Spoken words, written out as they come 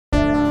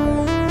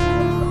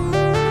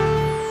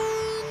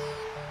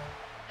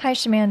Hi,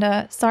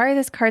 Shamanda. Sorry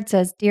this card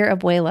says Dear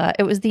Abuela.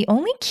 It was the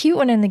only cute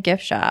one in the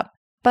gift shop.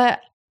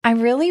 But I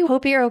really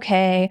hope you're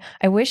okay.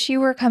 I wish you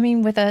were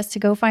coming with us to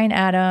go find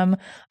Adam.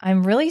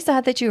 I'm really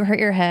sad that you hurt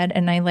your head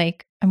and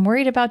I'm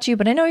worried about you,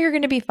 but I know you're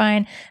going to be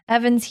fine.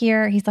 Evan's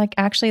here. He's like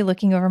actually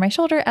looking over my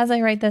shoulder as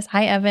I write this.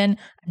 Hi, Evan.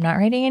 I'm not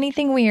writing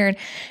anything weird.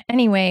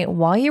 Anyway,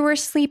 while you were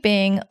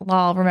sleeping,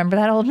 lol, remember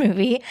that old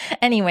movie?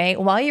 Anyway,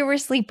 while you were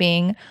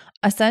sleeping,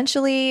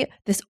 essentially,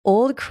 this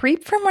old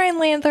creep from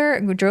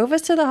Rhinelander who drove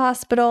us to the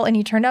hospital, and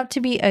he turned out to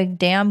be a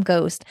damn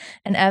ghost.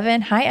 And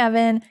Evan, hi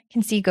Evan,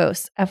 can see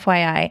ghosts,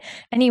 FYI.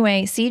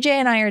 Anyway, CJ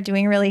and I are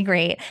doing really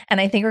great,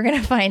 and I think we're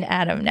gonna find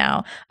Adam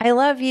now. I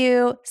love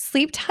you.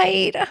 Sleep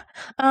tight.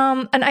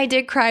 And I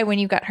did cry when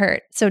you got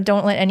hurt, so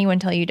don't let anyone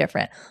tell you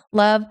different.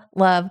 Love,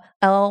 love,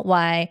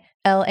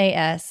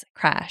 LYLAS,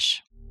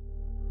 crash.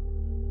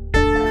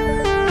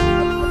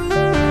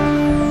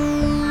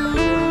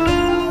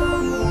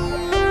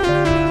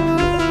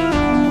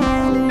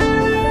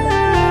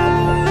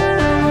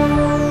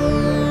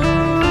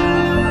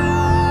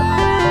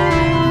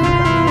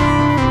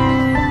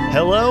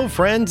 Hello,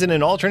 friends in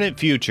an alternate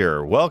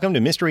future. Welcome to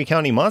Mystery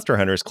County Monster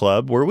Hunters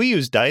Club, where we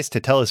use dice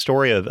to tell a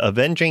story of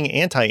avenging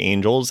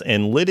anti-angels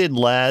and lidded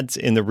lads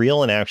in the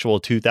real and actual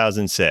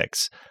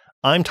 2006.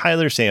 I'm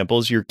Tyler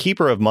Samples, your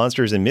keeper of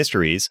monsters and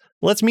mysteries.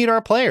 Let's meet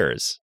our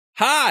players.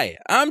 Hi,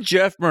 I'm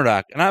Jeff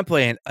Murdoch, and I'm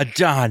playing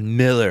Adon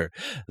Miller,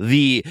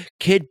 the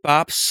Kid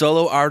Bop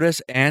solo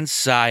artist and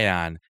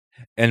scion.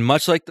 And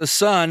much like the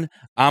sun,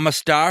 I'm a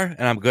star,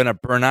 and I'm going to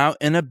burn out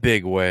in a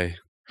big way.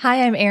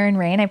 Hi, I'm Erin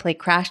Rain. I play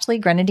Crashly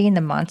Grenadine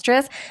the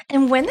Monstrous.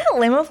 And when that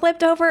limo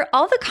flipped over,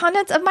 all the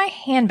contents of my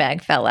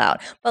handbag fell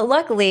out. But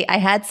luckily, I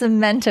had some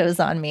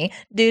Mentos on me.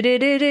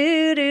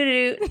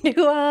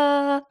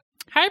 Do-do-do-do-do-do-do-ah.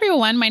 Hi,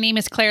 everyone. My name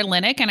is Claire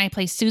Linick, and I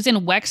play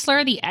Susan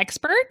Wexler, the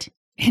expert.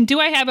 And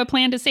do I have a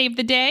plan to save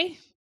the day?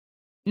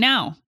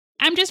 No,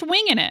 I'm just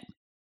winging it.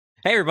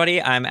 Hey,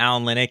 everybody. I'm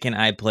Alan Linick, and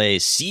I play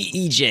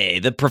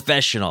CEJ, the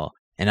professional.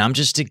 And I'm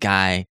just a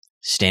guy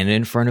standing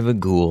in front of a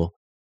ghoul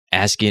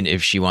asking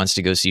if she wants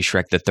to go see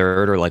Shrek the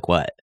Third or like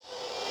what.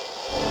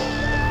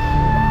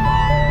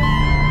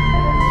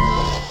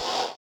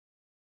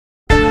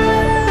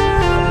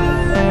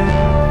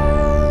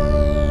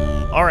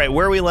 All right,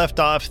 where we left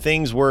off,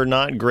 things were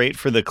not great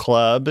for the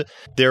club.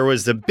 There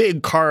was a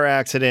big car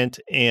accident,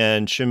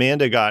 and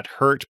Shamanda got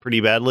hurt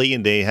pretty badly,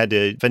 and they had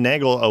to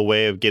finagle a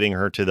way of getting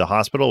her to the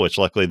hospital, which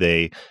luckily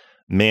they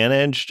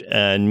managed.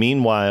 And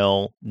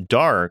meanwhile,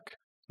 Dark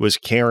was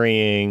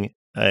carrying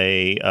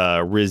a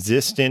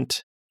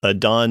resistant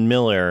Adon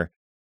Miller,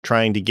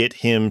 trying to get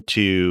him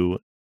to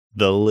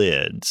the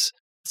lids.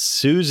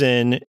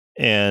 Susan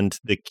and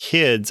the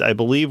kids, I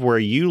believe where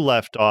you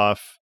left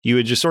off, you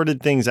had just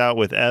sorted things out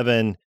with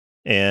Evan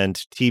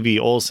and TV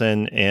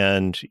Olsen,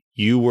 and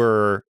you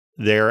were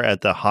there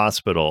at the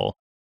hospital.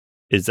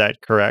 Is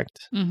that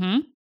correct? Mm-hmm.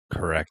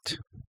 Correct.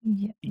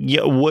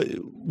 Yeah.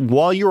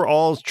 While you were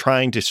all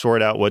trying to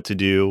sort out what to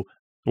do,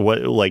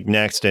 what like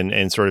next,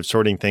 and sort of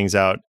sorting things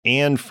out,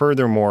 and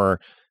furthermore,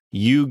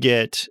 you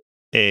get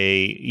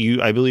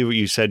I believe what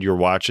you said, your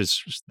watch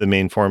is the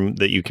main form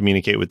that you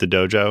communicate with the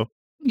dojo.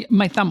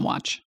 My thumb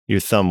watch. Your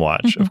thumb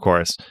watch, of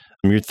course.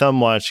 Your thumb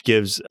watch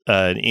gives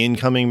an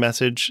incoming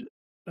message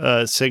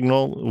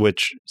signal,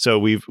 so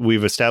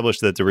we've established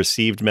that the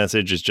received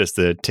message is just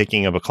the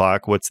ticking of a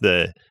clock. What's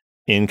the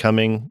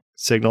incoming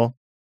signal?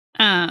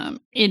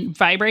 It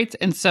vibrates,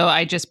 and so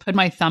I just put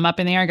my thumb up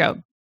in the air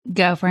and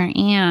go for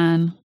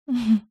Anne.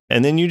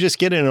 And then you just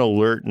get an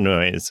alert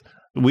noise.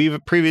 We've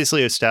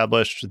previously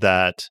established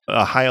that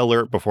a high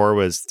alert before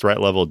was threat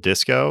level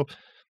disco.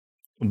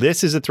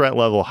 This is a threat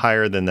level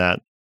higher than that.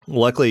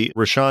 Luckily,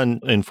 Rashawn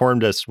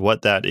informed us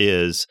what that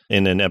is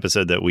in an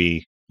episode that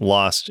we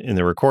lost in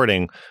the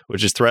recording,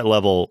 which is threat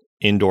level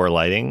indoor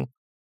lighting.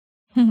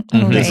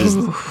 Okay. This is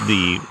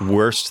the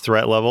worst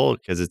threat level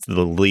because it's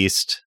the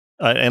least.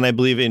 And I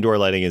believe indoor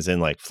lighting is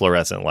in like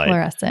fluorescent light.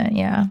 Fluorescent,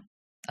 yeah.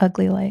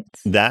 Ugly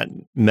lights. That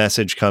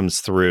message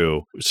comes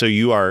through. So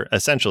you are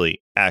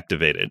essentially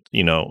activated,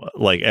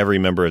 like every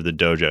member of the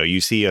dojo. You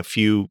see a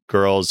few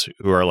girls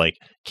who are like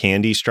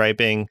candy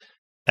striping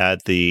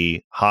at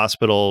the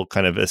hospital,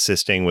 kind of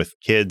assisting with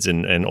kids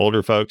and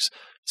older folks,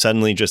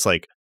 suddenly just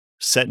like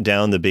set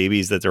down the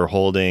babies that they're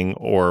holding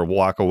or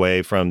walk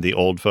away from the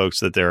old folks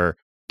that they're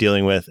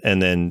dealing with,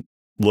 and then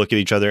look at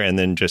each other and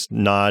then just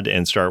nod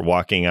and start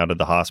walking out of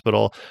the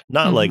hospital.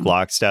 Not like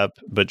lockstep,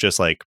 but just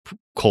like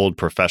cold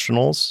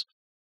professionals.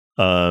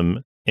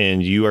 And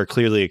you are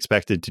clearly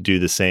expected to do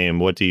the same.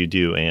 What do you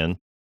do, Anne?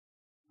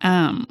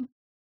 I'm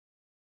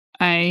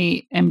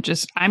going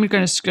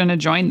to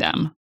join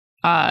them.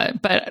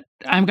 But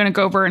I'm going to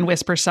go over and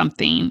whisper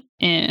something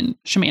in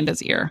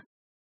Shamanda's ear.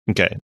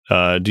 Okay.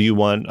 Do you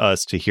want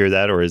us to hear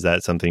that, or is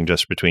that something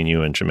just between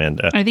you and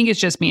Shamanda? I think it's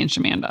just me and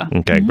Shamanda.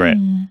 Okay, great.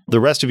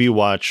 The rest of you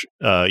watch.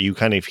 You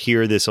kind of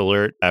hear this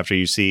alert after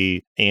you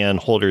see Anne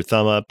hold her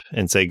thumb up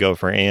and say, go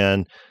for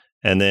Anne.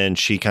 And then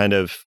she kind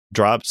of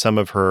drops some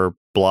of her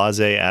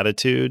blasé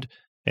attitude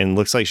and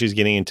looks like she's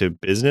getting into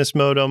business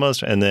mode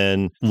almost, and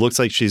then looks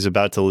like she's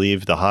about to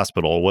leave the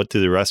hospital. What do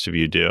the rest of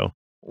you do?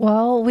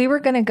 Well, we were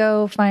going to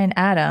go find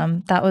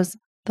Adam. That was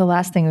the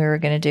last thing we were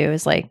going to do,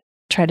 is like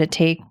try to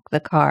take the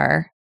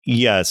car.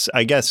 Yes,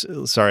 I guess.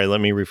 Sorry,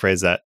 let me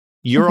rephrase that.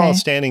 You're all Okay.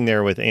 standing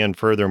there with Anne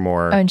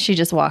furthermore, Oh, and she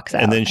just walks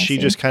out. and then I she see.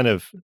 just kind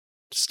of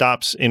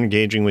stops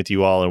engaging with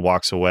you all and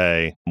walks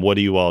away. What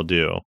do you all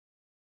do?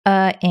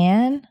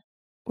 Anne,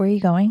 where are you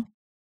going?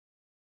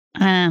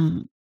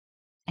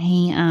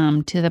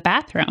 To the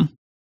bathroom.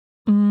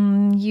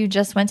 You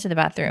just went to the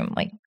bathroom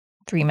like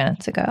 3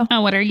 minutes ago.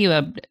 Oh, what are you,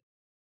 a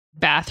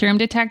bathroom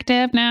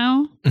detective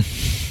now?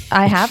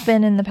 I have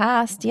been in the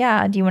past.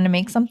 Yeah. Do you want to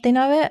make something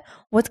of it?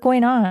 What's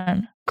going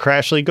on?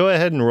 Crashly, go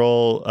ahead and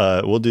roll.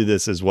 We'll do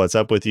this as what's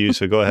up with you.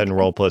 So go ahead and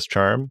roll plus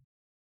charm.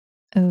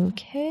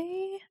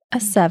 Okay. A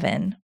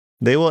 7.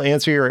 They will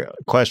answer your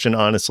question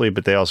honestly,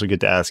 but they also get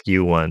to ask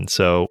you one.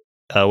 So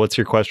what's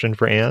your question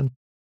for Anne?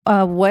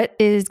 What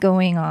is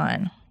going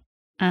on?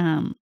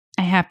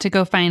 I have to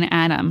go find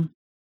Adam.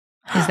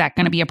 Is that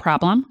going to be a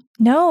problem?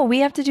 No, we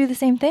have to do the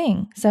same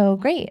thing. So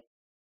great.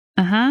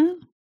 Uh-huh.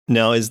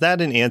 Now, is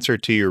that an answer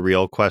to your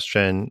real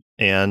question,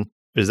 Anne?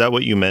 Is that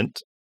what you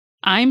meant?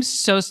 I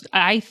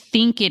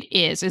think it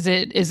is.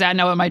 Is that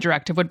not what my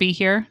directive would be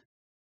here?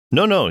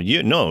 No,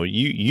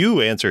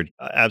 you answered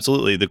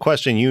absolutely. The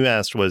question you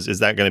asked was, is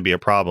that going to be a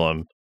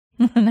problem?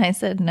 And I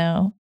said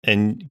no.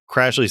 And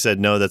Crashly said,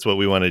 no, that's what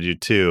we want to do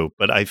too.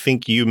 But I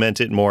think you meant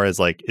it more as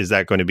like, is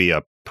that going to be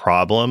a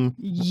problem?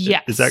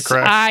 Yes. Is that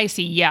correct? I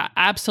see. Yeah,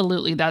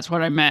 absolutely. That's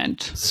what I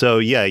meant. So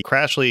yeah,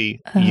 Crashly,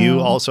 you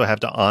Oh. also have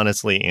to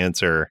honestly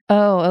answer.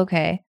 Oh,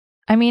 okay.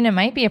 I mean, it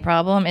might be a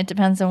problem. It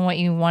depends on what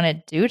you want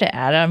to do to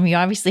Adam. You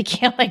obviously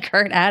can't like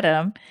hurt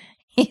Adam.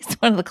 He's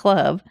one of the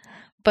club.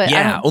 But I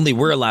Yeah, don't- only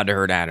we're allowed to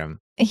hurt Adam.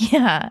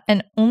 yeah,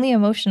 and only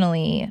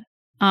emotionally.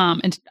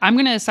 And I'm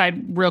going to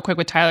side real quick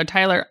with Tyler.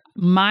 Tyler,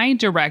 my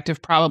directive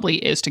probably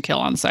is to kill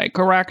on sight,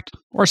 correct?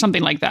 Or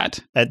something like that.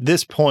 At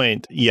this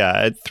point, yeah,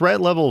 at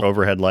threat level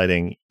overhead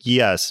lighting,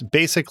 yes.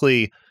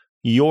 Basically,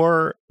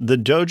 the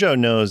dojo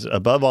knows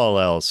above all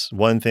else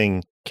one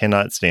thing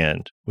cannot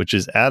stand, which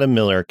is Adam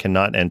Miller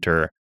cannot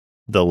enter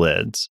the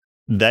lids.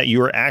 That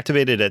you are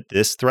activated at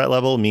this threat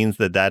level means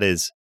that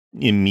is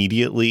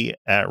immediately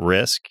at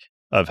risk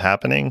of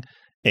happening.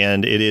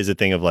 And it is a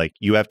thing of like,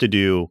 you have to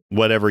do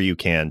whatever you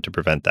can to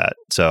prevent that.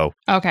 So,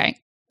 Okay.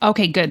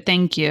 Okay, good.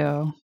 Thank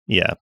you.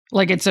 yeah.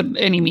 Like it's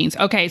any means.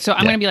 Okay, so I'm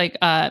Yeah. going to be like,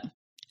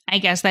 I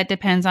guess that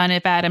depends on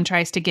if Adam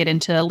tries to get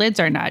into the lids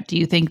or not. Do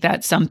you think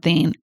that's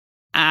something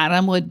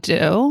Adam would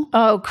do?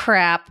 Oh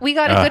crap! We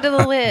got to go to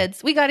the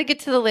lids. We got to get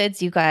to the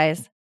lids, you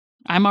guys.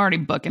 I'm already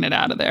booking it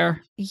out of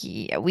there.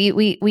 Yeah, we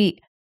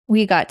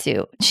got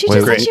to. She Wait,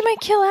 just said wait. she might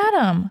kill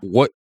Adam.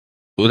 What?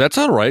 Well, that's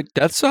all right.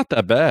 That's not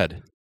that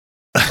bad.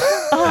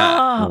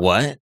 Oh,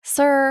 What?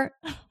 sir.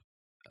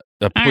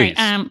 All Please.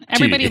 right,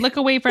 everybody, Gee. look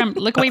away from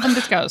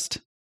this ghost.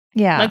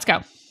 Yeah, Let's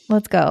go.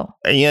 let's go.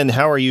 Ian,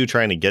 how are you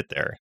trying to get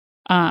there?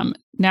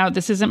 Now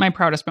this isn't my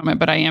proudest moment,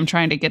 but I am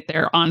trying to get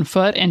there on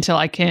foot until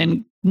I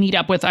can meet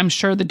up with. I'm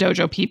sure the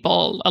dojo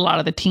people. A lot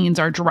of the teens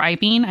are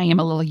driving. I am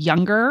a little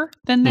younger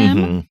than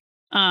them.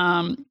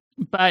 Mhm.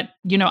 But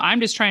I'm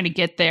just trying to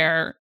get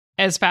there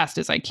as fast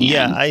as I can.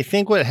 Yeah, I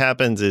think what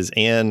happens is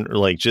Anne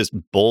like just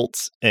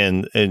bolts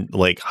and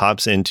like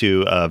hops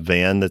into a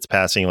van that's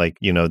passing, like,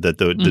 that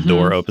the Mhm.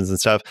 door opens and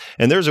stuff.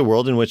 And there's a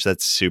world in which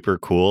that's super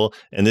cool.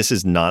 And this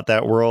is not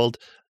that world.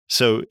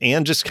 So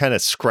Anne just kind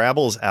of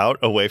scrabbles out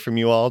away from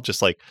you all,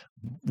 just like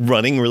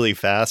running really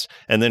fast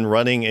and then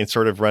running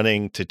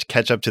to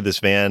catch up to this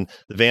van.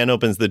 The van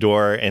opens the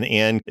door and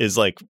Anne is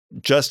like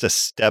just a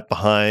step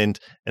behind.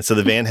 And so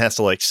the van has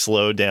to like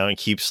slow down,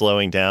 keep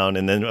slowing down.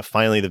 And then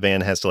finally the van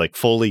has to like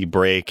fully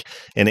brake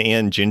and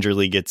Anne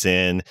gingerly gets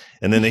in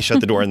and then they shut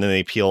the door and then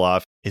they peel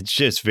off. It's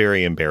just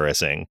very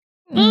embarrassing.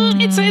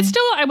 It's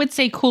still, I would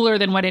say, cooler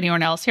than what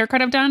anyone else here could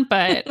have done.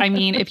 But I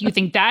mean, if you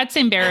think that's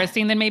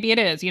embarrassing, then maybe it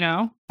is,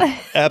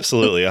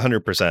 Absolutely,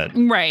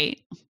 100%. Right.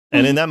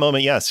 And in that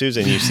moment, yeah,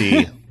 Susan,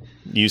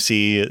 you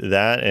see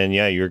that, and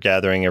yeah, you're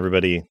gathering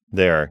everybody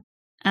there.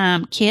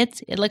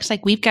 Kids, it looks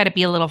like we've got to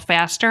be a little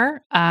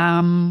faster.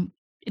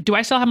 Do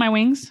I still have my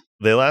wings?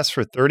 They last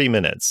for 30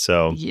 minutes,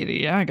 so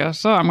Yeah, I guess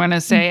so. I'm going to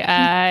say,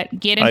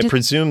 get into I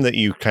presume that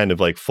you kind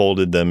of like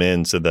folded them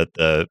in so that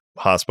the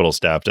hospital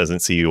staff doesn't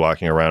see you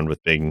walking around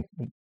with big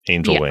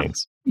angel Yeah.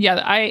 wings. Yeah,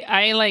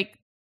 I like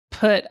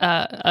put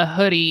a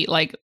hoodie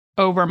like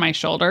over my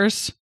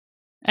shoulders.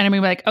 And I'm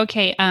gonna be like,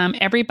 okay,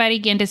 everybody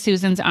get into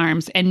Susan's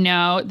arms. And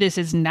no, this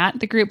is not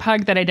the group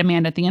hug that I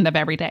demand at the end of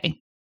every day.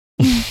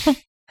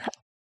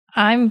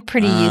 I'm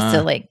pretty used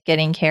to like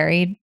getting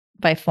carried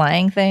by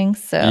flying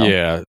things. So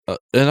Yeah,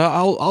 and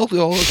I'll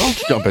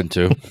jump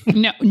into.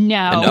 No.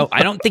 No,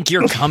 I don't think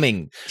you're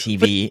coming,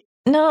 TV.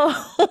 no.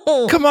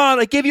 Come on,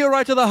 I gave you a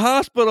ride to the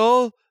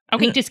hospital.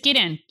 Okay, just get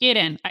in. Get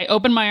in. I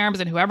open my arms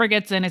and whoever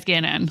gets in is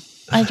getting in.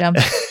 I jumped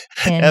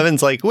in.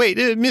 Evan's like, wait,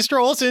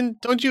 Mr. Olsen,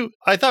 don't you?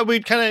 I thought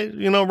we'd kind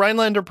of,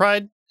 Rhinelander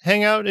pride.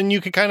 hang out and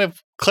you could kind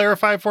of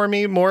clarify for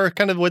me more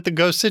kind of what the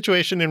ghost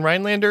situation in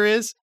Rhinelander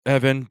is?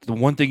 Evan, the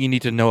one thing you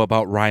need to know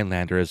about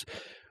Rhinelander is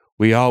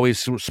we always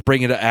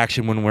spring into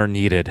action when we're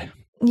needed.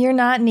 You're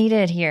not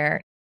needed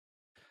here.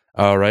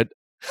 All right.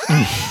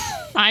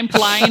 I'm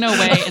flying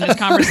away, and this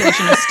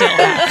conversation is still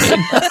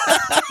happening.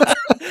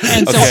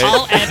 And so Okay.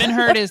 all Evan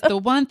heard is the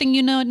one thing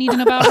you know needing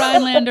about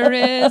Rhinelander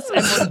is,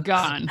 and we're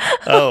gone.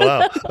 Oh,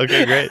 wow.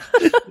 Okay, great.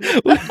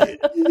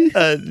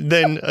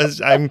 Then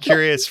I'm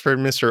curious for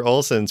Mr.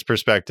 Olson's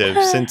perspective,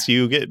 since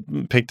you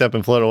get picked up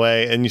and flown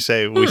away and you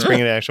say we spring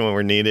into action when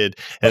we're needed.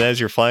 And as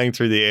you're flying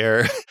through the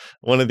air,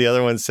 one of the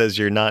other ones says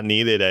you're not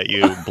needed at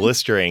you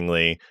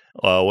blisteringly.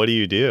 What do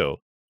you do?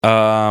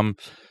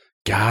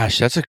 Gosh,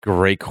 that's a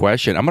great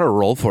question. I'm going to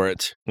roll for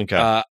it.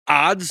 Okay.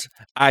 Odds,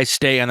 I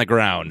stay on the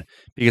ground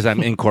because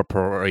I'm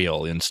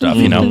incorporeal and stuff,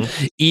 you know.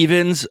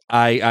 Evens,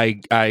 I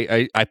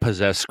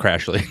possess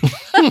Crashly.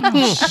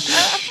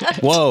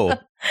 Whoa.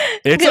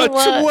 It's Good a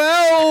luck.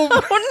 12.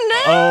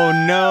 Oh,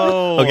 Oh,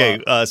 no.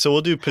 Okay, so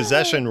we'll do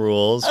possession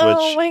rules, which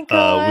Oh, my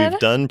God. we've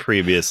done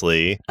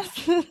previously.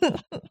 no.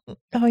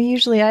 Oh,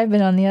 usually I've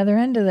been on the other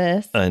end of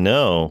this. I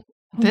know.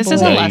 This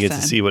is a Boy. Now you get to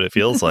lesson. see what it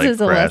feels like, This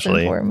is a lesson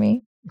Crashly. for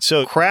me.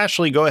 So,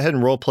 Crashly, go ahead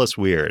and roll plus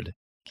weird.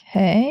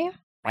 Okay.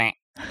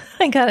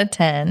 I got a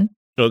 10.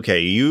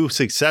 Okay, you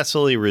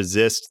successfully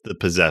resist the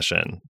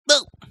possession.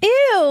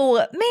 Ew,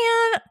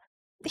 man.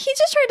 He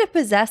just tried to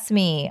possess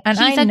me. And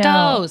He's I a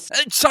know. ghost.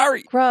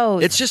 Sorry.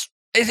 Gross. It's just,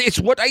 it's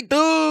what I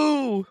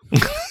do.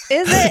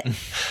 Is it?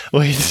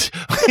 Wait.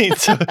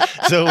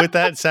 So with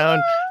that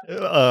sound,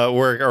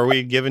 are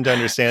we given to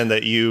understand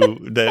that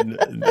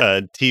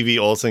TV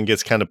Olsen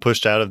gets kind of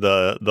pushed out of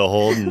the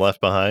hold and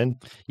left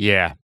behind?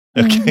 Yeah.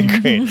 Okay,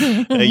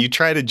 great. You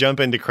try to jump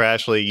into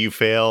Crashly, you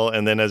fail,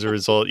 and then as a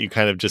result, you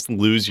kind of just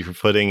lose your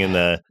footing in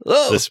the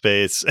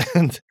space.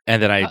 And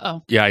then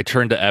Uh-oh. I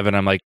turned to Evan.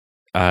 I'm like,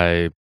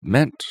 I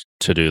meant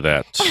to do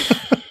that.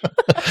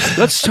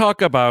 Let's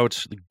talk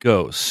about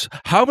ghosts.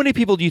 How many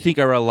people do you think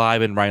are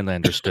alive in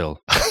Rhinelander still?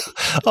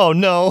 Oh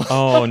no!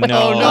 Oh, no.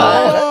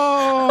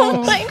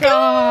 Oh, my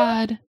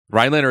God.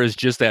 Rhinelander is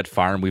just that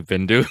farm we've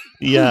been to.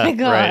 Yeah, oh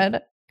my right.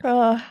 God.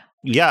 Ugh.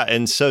 Yeah,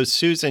 and so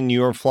Susan,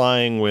 you're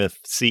flying with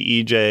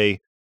CEJ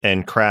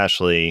and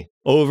Crashly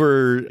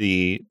over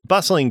the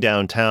bustling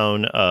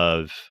downtown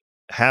of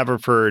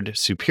Haverford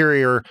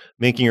Superior,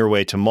 making your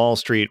way to Mall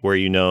Street, where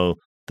you know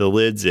the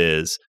Lids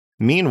is.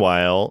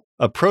 Meanwhile,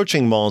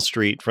 approaching Mall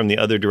Street from the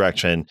other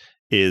direction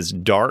is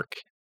Dark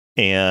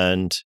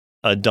and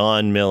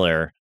Adon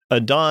Miller.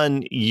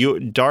 Adon,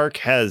 Dark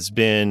has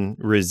been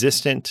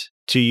resistant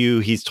to you.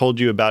 He's told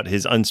you about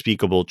his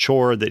unspeakable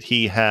chore that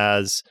he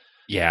has.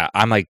 Yeah,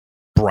 I'm like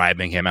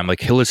bribing him. I'm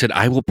like, hey, listen,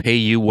 I will pay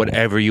you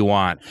whatever you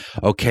want.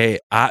 Okay,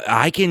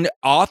 I can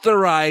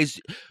authorize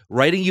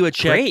writing you a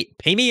check. Great.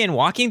 Pay me in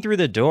walking through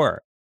the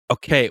door.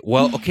 Okay,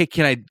 well, okay,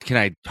 can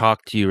I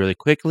talk to you really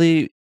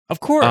quickly? Of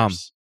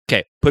course.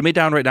 Okay, put me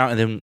down right now, and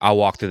then I'll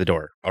walk through the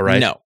door. All right?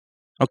 No.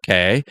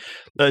 Okay.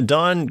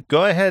 Don,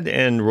 go ahead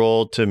and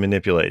roll to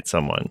manipulate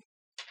someone.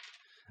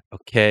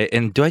 Okay,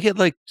 and do I get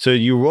like? So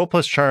you roll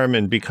plus charm,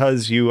 and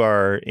because you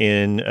are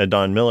in a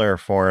Don Miller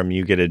form,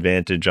 you get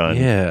advantage on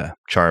Yeah.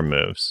 charm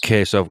moves.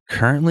 Okay, so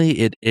currently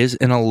it is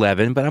an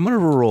 11, but I'm gonna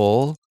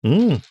roll.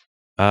 Mm.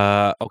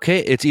 Okay,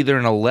 it's either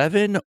an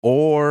 11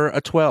 or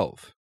a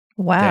 12.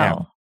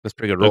 Wow. That's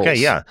pretty good rolls. Okay,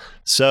 yeah.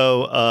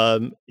 So,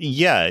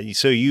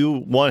 so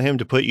you want him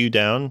to put you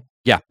down?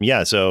 Yeah.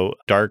 Yeah. So,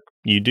 Dark,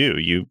 you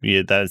do.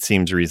 That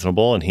seems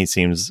reasonable, and he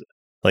seems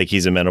like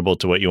he's amenable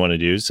to what you want to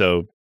do.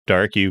 So,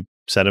 Dark, you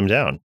set him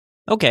down.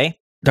 Okay.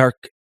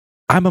 Dark,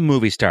 I'm a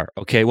movie star.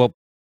 Okay, well,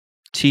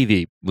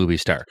 TV movie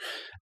star.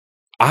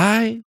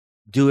 I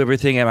do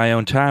everything at my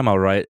own time, all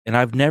right, and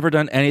I've never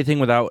done anything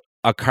without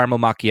a caramel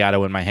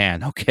macchiato in my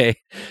hand, okay?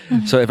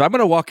 Mhm. So if I'm going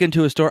to walk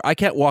into a store, I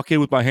can't walk in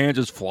with my hands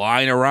just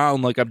flying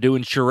around like I'm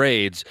doing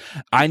charades.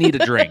 I need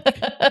a drink.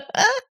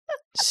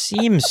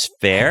 Seems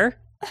fair.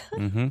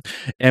 hmm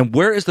And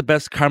where is the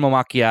best caramel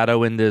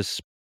macchiato in this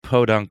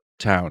podunk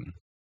town?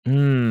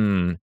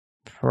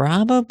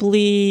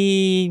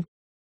 Probably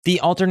the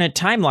alternate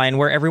timeline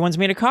where everyone's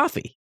made of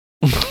coffee.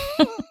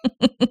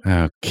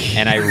 Okay.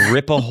 And I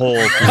rip a hole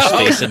through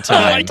space and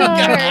time,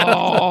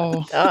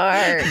 Oh.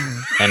 Dark.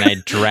 and I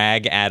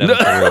drag Adam through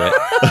it.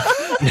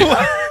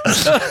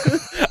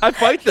 I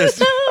fight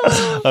this.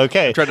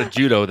 Okay. Try to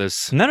judo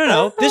this.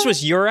 No. This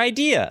was your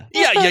idea.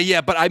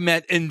 Yeah. But I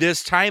meant in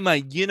this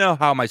timeline, you know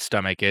how my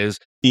stomach is.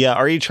 Yeah.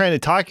 Are you trying to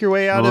talk your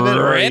way out of it,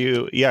 or are Rip.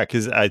 you? Yeah,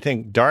 because I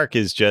think Dark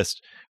is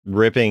just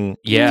ripping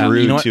Yeah, through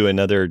you know what? to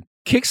another.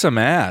 Kick some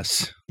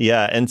ass.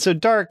 Yeah, and so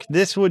Dark,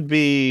 this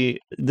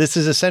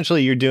is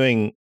essentially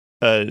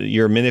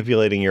you're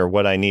manipulating your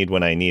what I need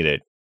when I need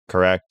it,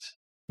 correct?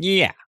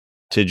 Yeah.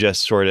 To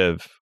just sort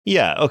of,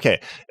 yeah,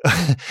 okay.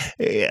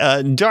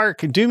 Dark,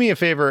 do me a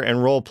favor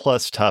and roll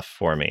plus tough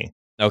for me.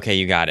 Okay,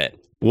 you got it.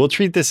 We'll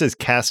treat this as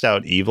cast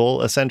out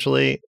evil,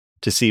 essentially,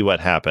 to see what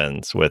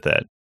happens with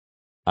it.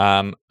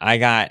 I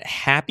got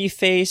happy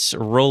face,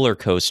 roller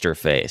coaster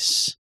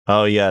face.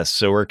 Oh yes,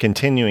 so we're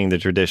continuing the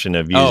tradition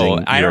of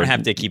using. I don't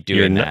have to keep your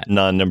doing that.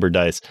 non-number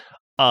dice.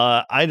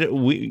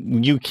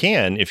 You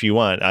can if you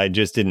want. I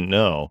just didn't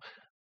know.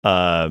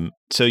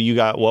 So you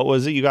got, what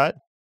was it you got?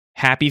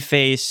 Happy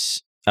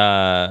face,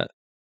 Damn,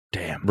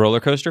 roller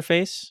coaster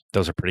face.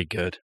 those are pretty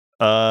good.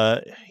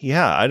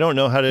 Yeah, I don't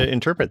know how to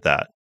interpret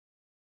that.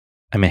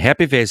 I mean,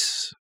 happy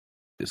face,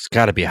 it's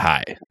got to be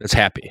high. It's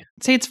happy.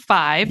 Say it's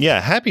 5.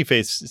 Yeah, happy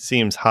face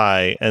seems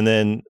high, and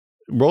then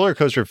roller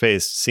coaster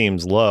face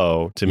seems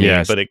low to me,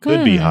 Yes. but it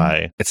could be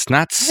high. It's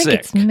not I think sick.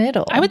 it's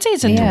middle. I would say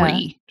it's a Yeah.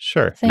 3.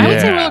 Sure. Same. I would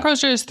say Yeah. roller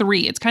coaster is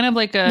 3. It's kind of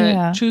like a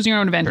Yeah. choose your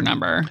own adventure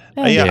number.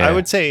 Yeah, Yeah. I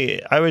would say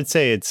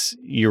it's,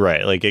 you're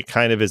right. Like it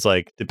kind of is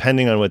like,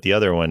 depending on what the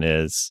other one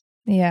is,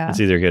 Yeah. it's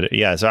either good.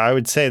 Yeah, so I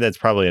would say that's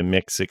probably a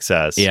mixed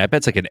success. Yeah, I bet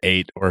it's like an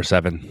 8 or a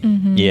 7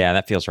 Mhm. Yeah,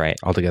 that feels right.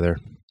 altogether.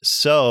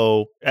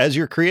 So as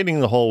you're creating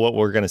the whole, what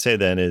we're going to say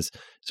then is,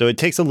 so it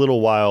takes a little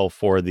while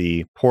for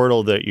the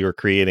portal that you're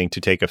creating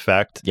to take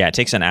effect. Yeah, it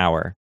takes an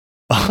hour.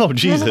 Oh,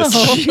 Jesus.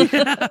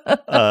 No.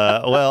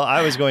 Well,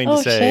 I was going to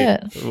Oh, say,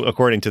 shit.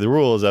 according to the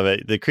rules of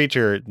it, the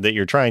creature that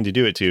you're trying to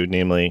do it to,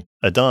 namely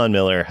a Don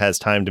Miller, has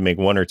time to make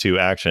 1 or 2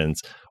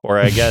 actions, or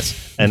I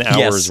guess an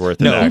hour's Yes.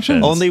 worth No, of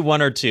actions. only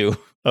 1 or 2.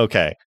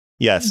 Okay.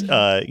 Yes.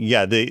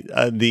 Yeah.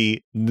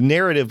 The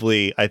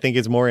narratively, I think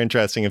it's more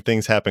interesting if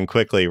things happen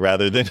quickly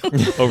rather than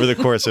over the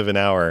course of an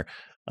hour.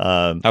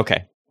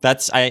 Okay,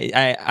 that's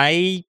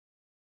I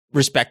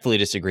respectfully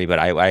disagree, but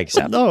I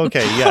accept. Oh,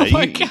 okay. Yeah. Oh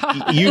my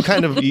God. You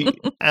kind of,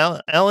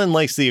 Alan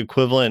likes the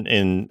equivalent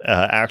in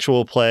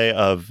actual play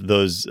of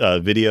those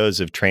videos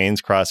of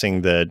trains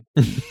crossing the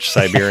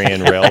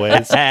Siberian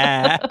railways.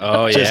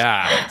 Oh, Just-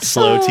 yeah.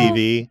 Slow Oh.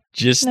 TV.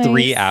 Just Nice.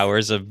 3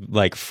 hours of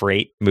like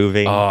freight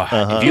moving. Oh,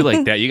 Uh-huh. if you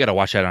like that, you got to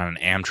watch that on an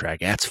Amtrak.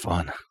 That's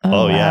fun.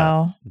 Oh, yeah.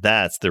 wow.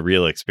 That's the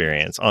real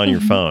experience on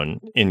your Mhm. phone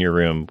in your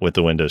room with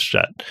the windows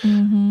shut.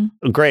 Hmm.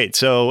 Great.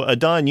 So,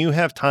 Don, you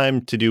have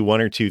time to do 1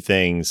 or 2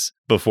 things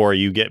before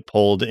you get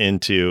pulled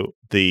into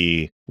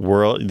the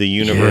world, the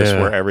universe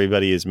Yeah. where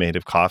everybody is made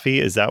of coffee.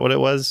 Is that what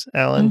it was,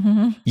 Alan?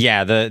 Hmm.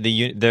 Yeah, the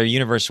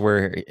universe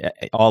where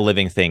all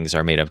living things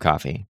are made of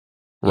coffee.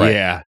 Right.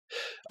 Yeah.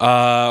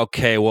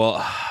 Okay,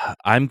 well,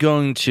 I'm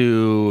going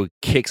to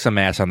kick some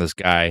ass on this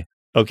guy.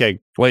 Okay.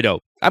 Wait, no,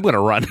 I'm going to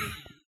run.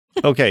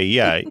 Okay.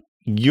 Yeah.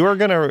 You're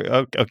going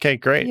to. Okay.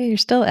 Great. Yeah, you're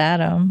still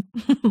Adam.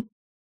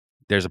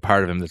 There's a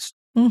part of him that's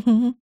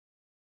Hmm.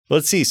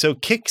 Let's see. So,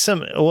 kick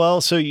some. Well,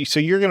 so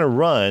you're going to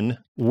run.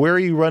 Where are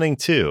you running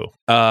to?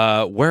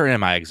 where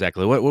am I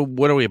exactly?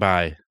 What are we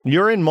by?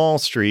 You're in Mall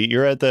Street.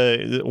 You're at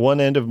the one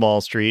end of Mall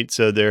Street.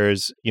 So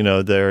there's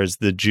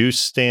the juice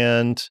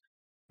stand,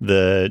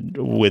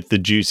 with the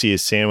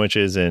juiciest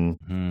sandwiches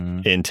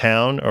in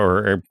town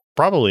or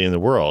probably in the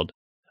world.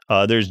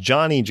 There's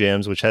Johnny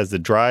Jim's, which has the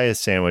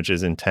driest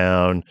sandwiches in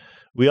town.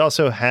 We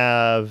also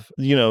have,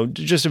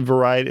 just a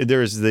variety.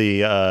 There's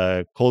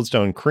the Cold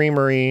Stone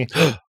Creamery.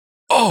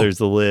 Oh, There's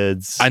the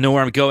Lids. I know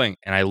where I'm going,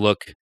 and I look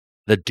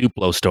the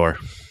Duplo store.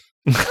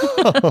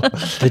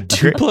 The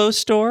Duplo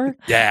store?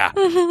 Yeah.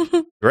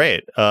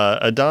 Great.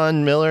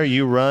 Adon Miller,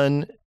 you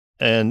run,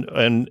 and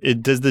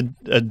does the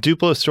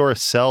Duplo store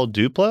sell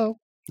Duplo?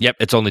 Yep,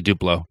 it's only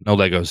Duplo, no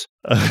Legos.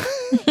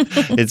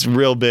 It's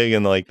real big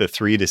in like the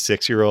 3 to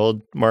 6 year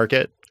old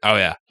market. Oh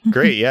yeah,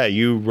 Great. Yeah.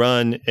 You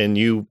run and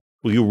you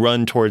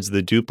run towards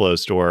the Duplo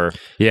store.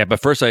 yeah.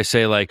 But first, I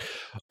say like,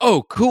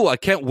 "Oh, cool! I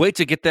can't wait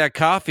to get that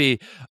coffee."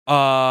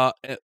 Whoa,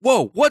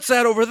 what's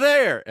that over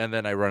there? And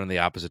then I run in the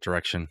opposite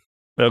direction.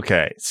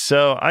 Okay.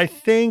 So I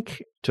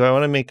think, do I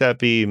want to make that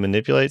be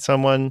manipulate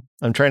someone?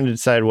 I'm trying to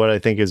decide what I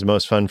think is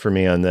most fun for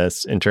me on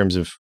this in terms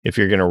of if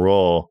you're going to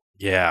roll.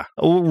 Yeah.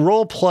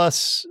 Roll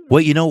plus.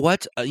 Well, you know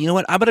what? I'm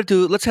gonna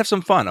do. Let's have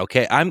some fun.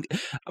 Okay. I'm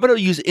gonna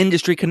use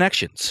industry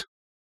connections.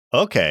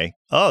 Okay.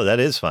 Oh, that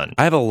is fun.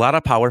 I have a lot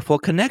of powerful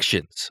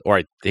connections, or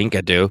I think I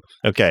do.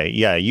 Okay.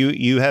 Yeah.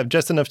 You have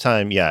just enough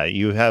time. Yeah.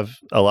 You have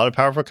a lot of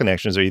powerful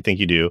connections, or you think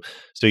you do.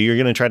 So you're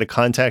going to try to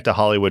contact a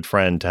Hollywood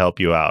friend to help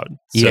you out.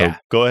 So Yeah.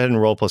 go ahead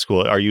and roll plus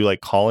cool. Are you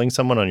like calling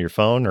someone on your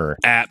phone or?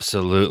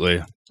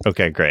 Absolutely.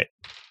 Okay, great.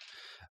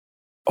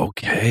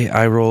 Okay.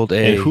 I rolled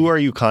a. And who are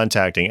you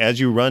contacting as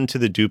you run to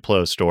the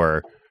Duplo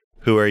store?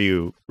 Who are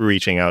you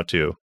reaching out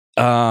to?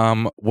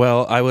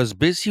 Well, I was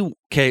busy.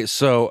 Okay,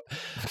 so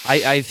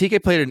I think I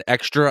played an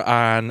extra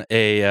on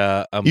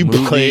a You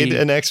movie. played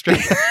an extra?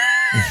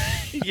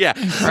 Yeah,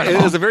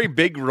 it was a very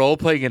big role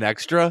playing an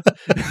extra.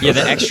 Yeah,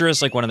 the extra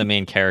is like one of the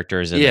main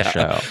characters in Yeah. the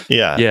show.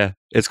 Yeah. Yeah,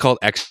 it's called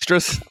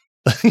Extras.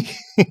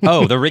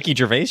 Oh, the Ricky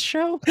Gervais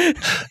show?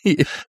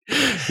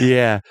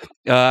 Yeah,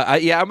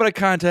 I'm gonna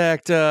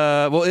contact.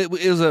 Well,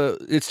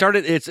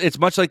 it's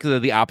much like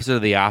the opposite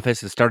of The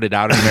Office. It started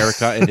out in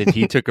America, and then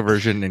he took a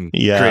version and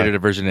Yeah. created a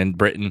version in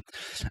Britain.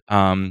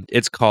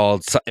 It's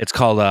called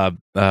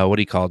what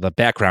do you call it? The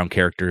background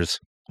characters.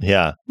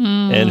 Yeah.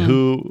 Mm. And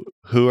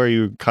who are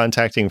you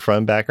contacting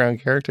from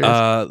background characters?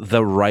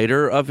 The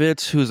writer of it,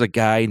 who's a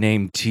guy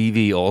named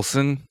TV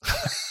Olson.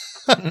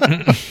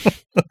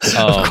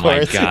 Oh my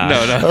course. god.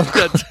 No,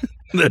 that's,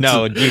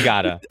 No, you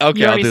gotta. Okay,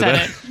 You I'll already do said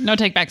that. it. No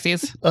take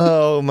backsies.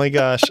 Oh my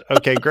gosh.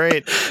 Okay,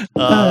 great.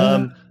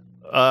 All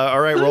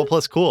right, roll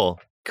plus cool.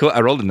 Cool.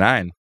 I rolled a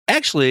 9.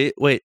 Actually,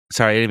 wait.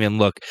 Sorry, I didn't even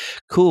look.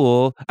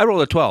 Cool. I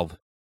rolled a 12.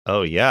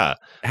 Oh yeah.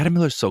 Adam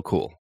Miller's so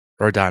cool.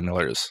 Or Don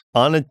Miller's.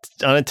 On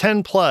a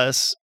 10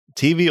 plus,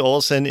 TV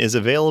Olsen is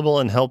available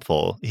and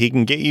helpful. He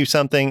can get you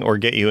something or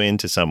get you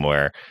into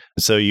somewhere.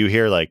 So you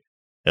hear like,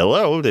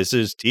 "Hello, this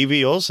is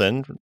TV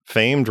Olsen,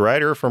 famed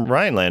writer from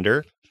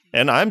Rhinelander,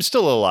 and I'm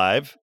still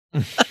alive.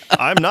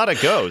 I'm not a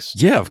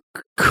ghost." Yeah, of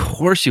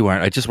course you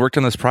aren't. I just worked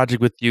on this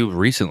project with you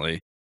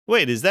recently.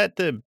 Wait, is that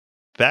the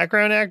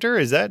background actor?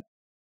 Is that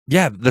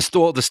Yeah, the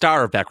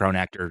star of background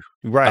actor,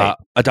 right?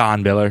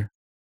 Don Miller.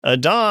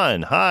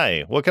 Don,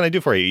 hi. What can I do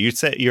for you? You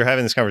said you're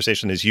having this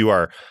conversation as you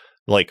are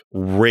like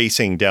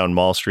racing down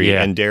Mall Street,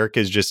 Yeah. and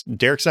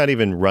Derek's not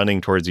even running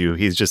towards you.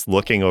 He's just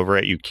looking over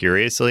at you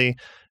curiously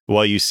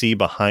while you see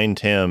behind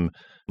him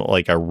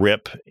like a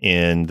rip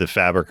in the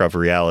fabric of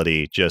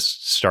reality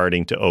just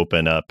starting to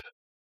open up.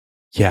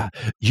 Yeah,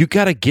 you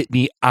got to get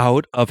me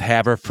out of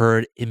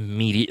Haverford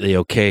immediately,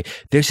 okay?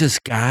 There's this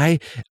guy,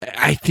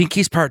 I think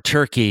he's part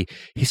turkey.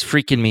 He's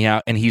freaking me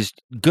out, and he's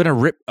going to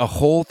rip a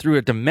hole through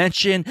a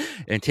dimension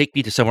and take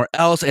me to somewhere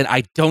else, and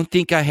I don't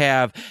think I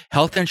have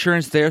health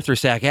insurance there through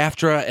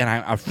SAG-AFTRA, and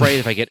I'm afraid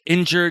if I get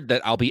injured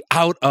that I'll be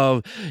out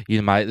of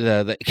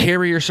the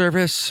carrier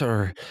service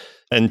or...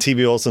 And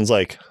TV Olsen's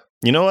like,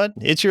 "You know what?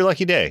 It's your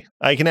lucky day.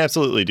 I can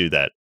absolutely do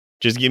that.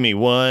 Just give me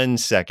 1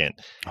 second."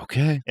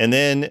 Okay. And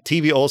then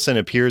TV Olsen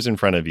appears in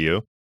front of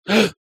you.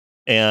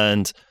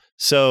 And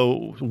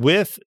so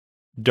with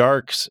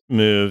Dark's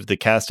move, the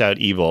cast out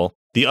evil,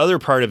 the other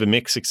part of a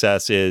mixed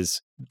success is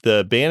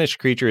the banished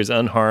creature is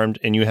unharmed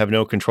and you have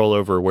no control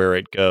over where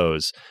it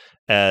goes.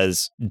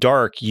 As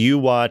Dark, you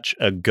watch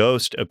a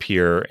ghost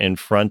appear in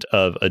front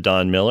of a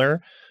Don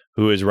Miller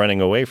who is running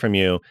away from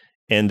you.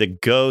 And the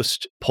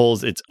ghost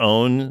pulls its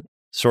own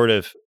sort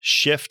of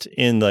shift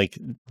in like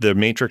the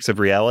matrix of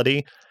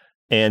reality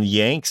and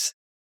yanks,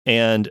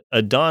 and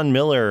a Don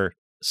Miller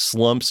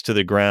slumps to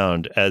the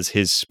ground as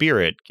his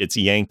spirit gets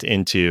yanked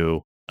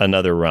into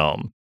another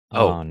realm.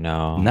 Oh,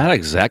 no. Not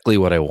exactly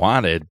what I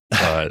wanted,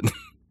 but...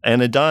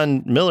 And a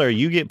Don Miller,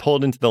 you get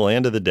pulled into the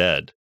land of the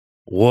dead.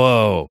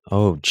 Whoa.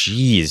 Oh,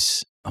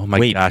 jeez. Oh my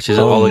Wait, gosh, is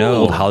it oh all like no.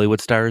 old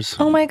Hollywood stars?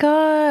 Oh my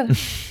God.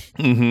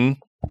 Mm-hmm.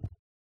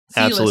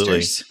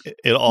 Absolutely. C-listers.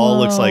 It all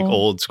looks like Whoa.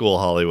 old school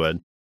Hollywood.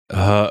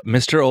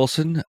 Mr.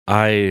 Olson,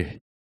 I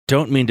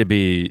don't mean to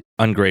be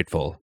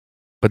ungrateful,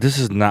 but this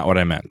is not what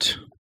I meant.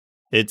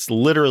 It's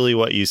literally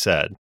what you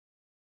said.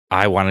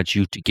 I wanted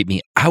you to get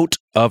me out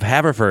of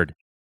Haverford.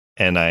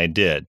 And I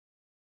did.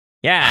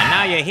 Yeah,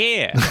 now you're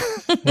here.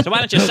 So why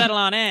don't you settle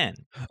on in?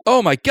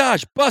 Oh my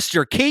gosh,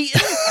 Buster Keaton!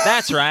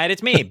 That's right,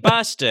 it's me,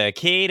 Buster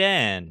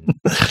Keaton.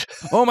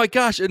 Oh my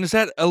gosh, and is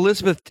that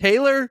Elizabeth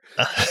Taylor?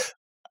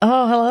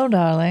 Oh, hello,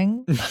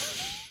 darling.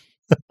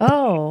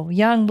 Oh,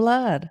 young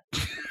blood.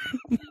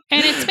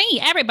 And it's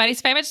me,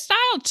 everybody's favorite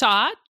style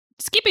tot,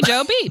 Skippy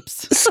Joe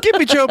Beeps.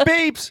 Skippy Joe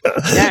Beeps!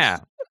 Yeah.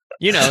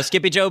 You know,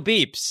 Skippy Joe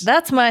Beeps.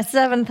 That's my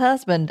 7th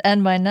husband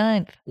and my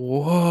 9th.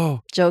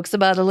 Whoa. Jokes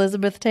about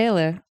Elizabeth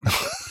Taylor.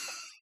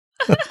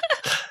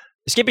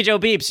 Skippy Joe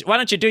Beeps, why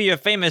don't you do your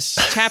famous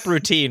tap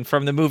routine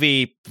from the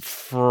movie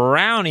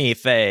Frowny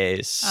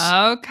Face?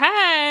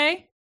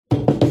 Okay.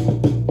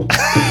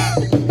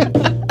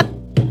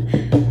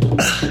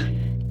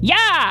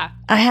 Yeah.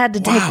 I had to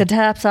take Wow. the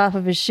taps off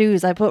of his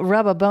shoes. I put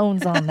rubber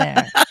bones on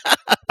there.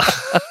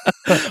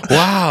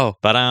 Wow.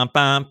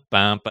 Ba-dum-bum,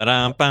 bum,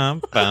 ba-dum,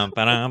 bum, bum,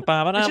 ba-dum,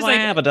 ba-ba-dum, It's just like,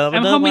 ba-da-ba-da-ba-da.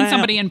 I'm hoping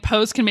somebody in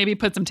post can maybe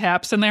put some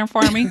taps in there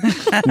for me.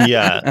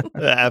 Yeah,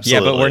 absolutely. Yeah,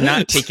 but we're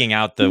not taking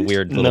out the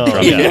weird little No,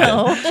 drum. yeah.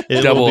 No.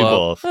 It Double will be up.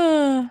 both.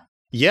 Uh,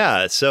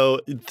 Yeah, so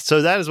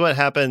that is what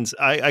happens.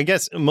 I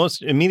guess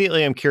most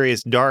immediately I'm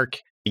curious, Dark,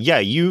 yeah,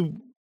 you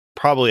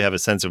probably have a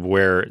sense of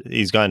where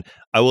he's gone.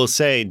 I will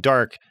say,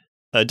 Dark,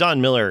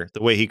 Don Miller,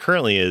 the way he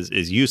currently is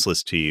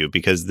useless to you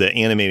because the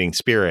animating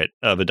spirit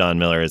of a Don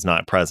Miller is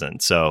not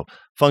present. So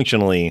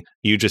functionally,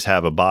 you just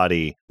have a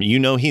body. You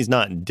know he's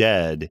not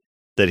dead,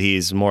 that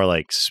he's more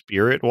like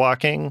spirit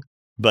walking,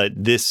 but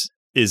this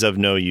is of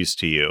no use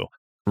to you.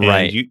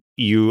 Right. And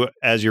you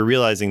as you're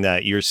realizing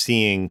that, you're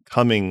seeing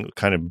coming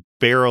kind of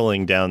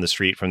barreling down the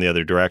street from the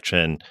other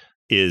direction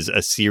is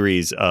a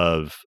series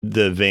of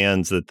the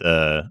vans that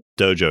the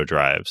dojo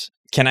drives.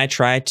 Can I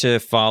try to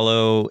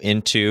follow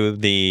into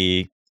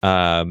the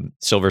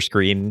silver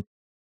screen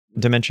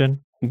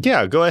dimension?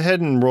 Yeah, go ahead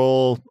and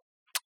roll.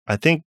 I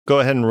think go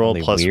ahead and roll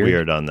Really plus weird?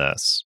 weird on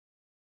this.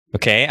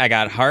 Okay, I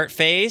got heart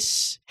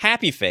face,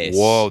 happy face.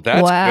 Whoa,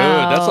 that's wow.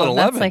 good. That's an 11.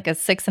 That's like a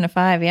 6 and a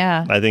 5,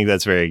 yeah. I think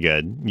that's very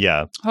good.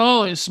 Yeah.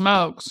 Holy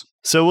smokes.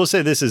 So we'll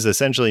say this is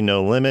essentially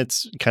no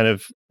limits, kind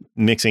of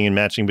mixing and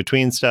matching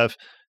between stuff.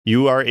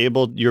 You are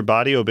able, your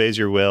body obeys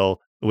your will,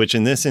 which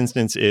in this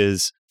instance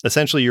is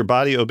essentially your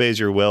body obeys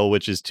your will,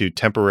 which is to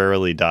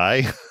temporarily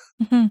die.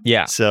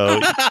 Yeah. So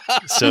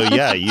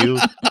yeah,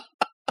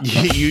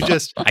 you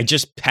just I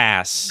just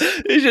pass.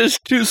 It's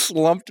just two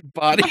slumped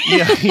bodies.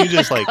 you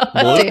just like Oh,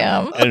 bloop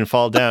damn. and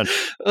fall down.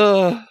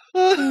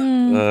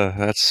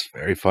 That's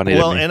very funny.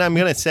 Well, to me. and I'm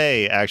going to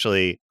say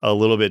actually a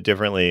little bit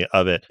differently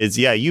of it is,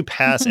 you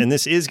pass, and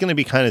this is going to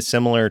be kind of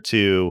similar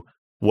to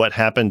what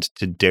happened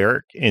to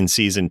Derek in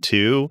season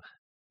 2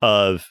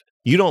 of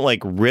you don't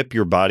like rip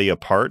your body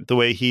apart the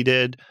way he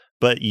did,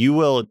 but you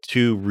will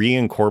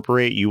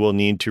you will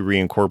need to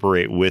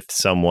reincorporate with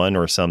someone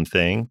or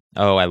something.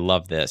 Oh, I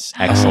love this.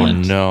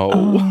 Excellent. Oh, no.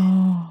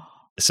 Oh.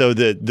 So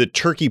the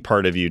turkey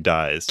part of you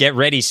dies. Get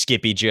ready,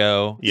 Skippy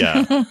Joe.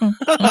 Yeah.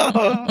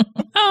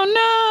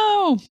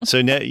 Oh no.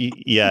 So now,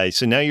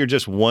 so now you're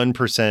just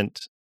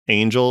 1%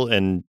 angel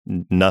and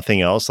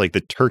nothing else. Like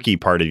the turkey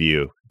part of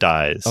you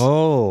dies.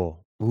 Oh.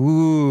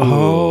 Ooh.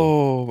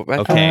 Oh, I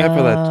feel Okay. bad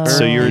for that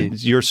So turkey.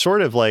 you're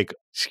sort of like,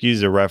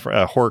 excuse a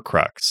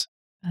Horcrux.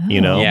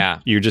 You know, Yeah.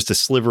 you're just a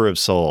sliver of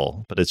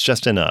soul, but it's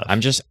just enough. I'm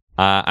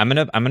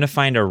gonna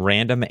find a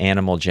random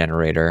animal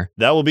generator.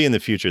 That will be in the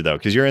future though,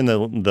 because you're in the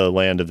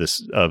land of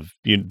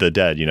the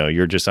dead. You know,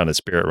 you're just on a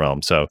spirit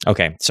realm, so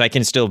Okay, so I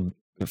can still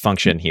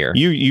function here.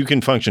 you can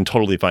function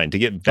totally fine. To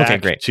get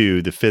back great.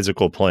 to the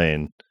physical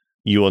plane,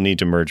 you will need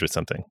to merge with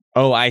something.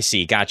 Oh, I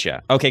see.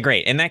 Gotcha. Okay,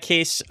 great. In that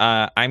case,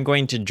 I'm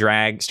going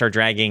to start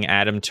dragging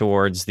Adam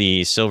towards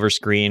the silver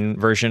screen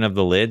version of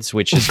the lids,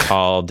 which is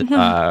called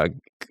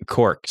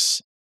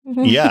Corks.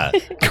 Yeah,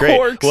 great.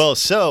 Corks. Well,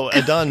 so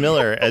Adon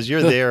Miller, as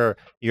you're there,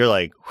 you're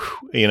like,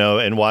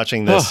 and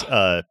watching this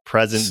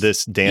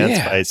this dance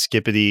Yeah. by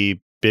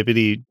Skippity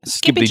Bibbity.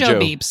 Skippy Joe Joe.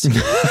 beeps.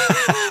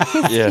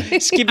 Yeah.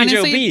 Skippy Joe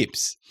Honestly,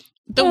 beeps.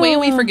 The way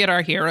we forget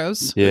our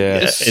heroes Yeah.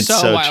 is It's so,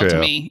 so wild to true.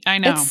 me. I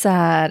know. It's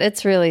sad.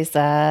 It's really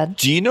sad.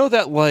 Do you know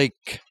that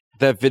like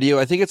that video?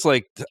 I think it's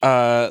like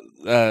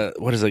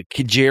what is it?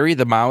 Jerry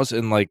the mouse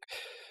and like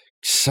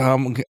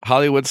some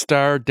Hollywood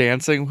star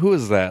dancing. Who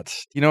is that? Do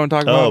you know what I'm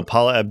talking Oh, about?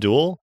 Paula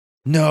Abdul.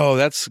 No,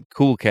 that's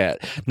Cool Cat.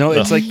 No,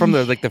 it's like from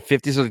the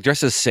 50s, so like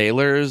dressed as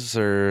sailors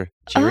or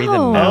Jerry the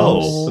Oh,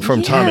 Mouse.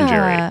 from Tom and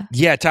Jerry.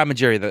 yeah, Tom and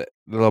Jerry, the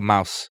little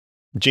mouse.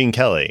 Gene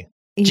Kelly.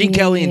 Gene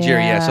Kelly and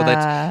Jerry, yeah, so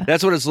Yeah.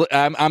 That's what it's.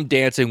 I'm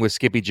dancing with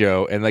Skippy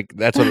Joe, and like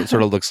that's what it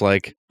sort of looks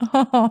like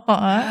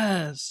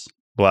Yes.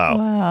 Wow.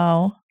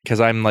 Wow. because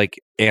I'm like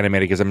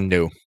animated because I'm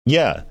new.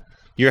 Yeah.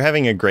 You're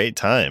having a great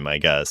time, I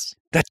guess.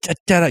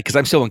 Because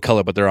I'm still in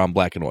color, but they're on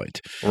black and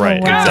white.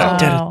 Right.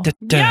 wow. Exactly.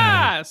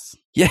 Yes.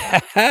 Yeah,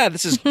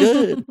 this is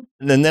good.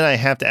 And then I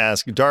have to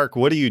ask, Dark,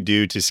 what do you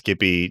do to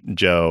Skippy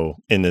Joe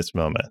in this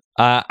moment?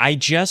 I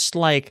just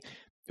like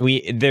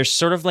there's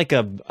sort of like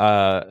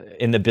a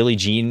in the Billie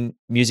Jean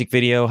music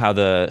video how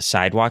the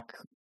sidewalk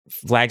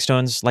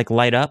flagstones like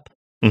light up.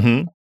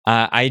 Mm-hmm.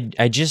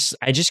 I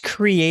just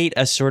create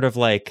a sort of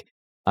like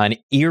an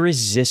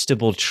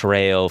irresistible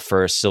trail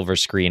for silver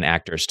screen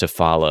actors to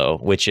follow,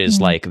 which is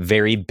Mhm. like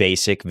very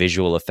basic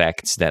visual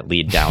effects that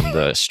lead down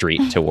the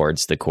street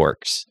towards the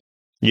Corks.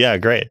 Yeah,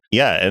 great.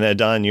 Yeah, and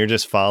Adon, you're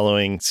just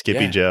following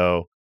Skippy Yeah.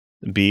 Joe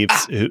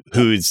Beeps,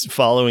 who's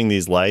following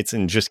these lights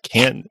and just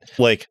can't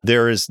like.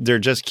 There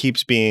just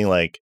keeps being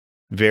like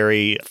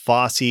very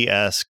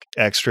Fosse-esque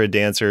extra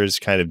dancers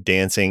kind of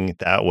dancing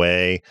that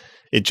way.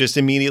 It just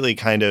immediately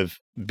kind of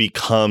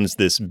becomes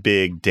this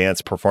big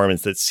dance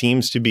performance that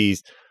seems to be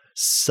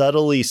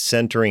subtly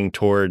centering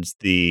towards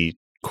the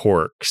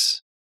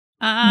Corks.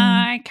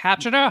 I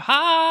captured her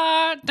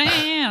heart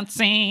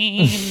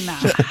dancing.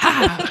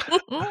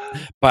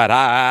 But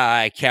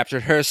I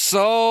captured her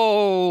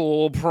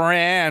soul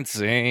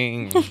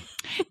prancing.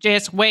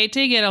 Just wait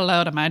to get a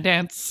load of my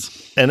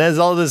dance. And as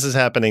all this is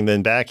happening,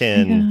 then back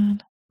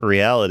in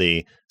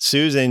reality,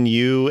 Susan,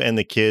 you and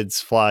the kids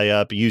fly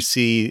up. You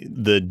see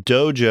the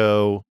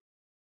dojo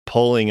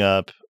pulling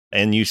up,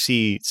 and you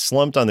see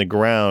slumped on the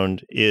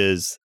ground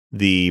is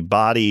the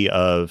body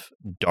of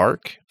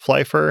Dark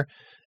Flyfer.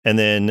 And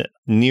then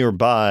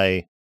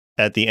nearby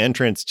at the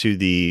entrance to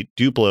the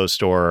Duplo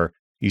store,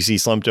 you see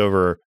slumped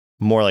over,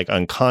 more like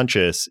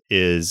unconscious,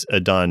 is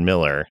Adon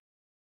Miller.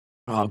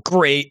 Oh,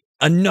 great.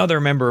 Another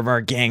member of our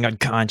gang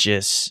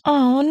unconscious.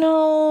 Oh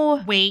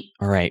no. Wait,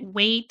 All right.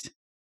 wait.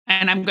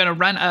 And I'm going to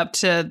run up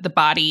to the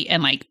body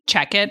and like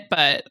check it,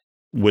 but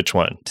Which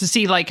one? to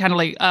see like kind of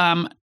like,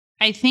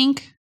 I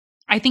think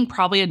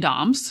probably a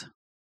Dom's.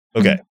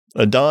 Okay.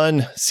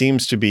 Adon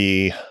seems to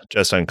be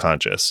just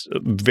unconscious.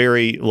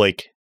 Very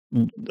like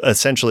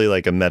essentially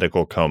like a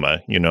medical coma,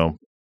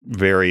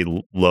 very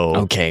low.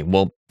 Okay.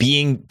 Well,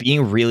 being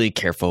really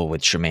careful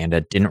with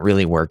Shamanda didn't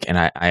really work, and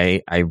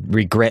I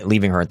regret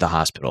leaving her at the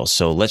hospital.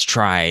 So let's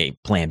try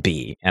Plan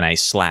B. And I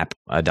slap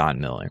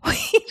Adon Miller. I'm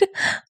Wait.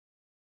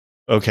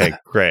 Okay,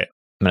 great.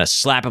 gonna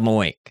slap him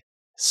awake.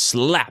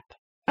 Slap.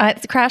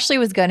 Crashly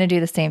was going to do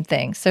the same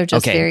thing. So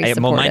just Okay. very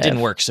supportive. Well, mine didn't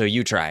work, so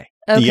you try.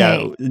 Okay.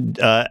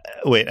 Yeah.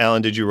 Wait,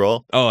 Alan, did you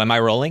roll? Oh, am I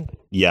rolling?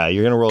 Yeah,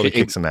 you're going to roll to Okay,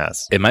 kick some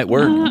ass. It might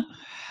work.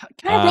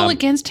 Can I roll Um,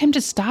 against him to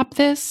stop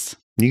this?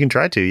 You can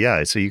try to,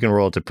 yeah. So you can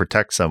roll to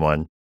protect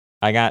someone.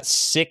 I got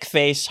sick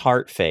face,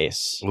 heart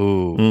face.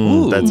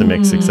 Ooh. That's a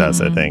mixed success,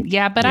 I think.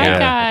 Yeah, but Yeah, I I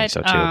got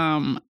think so,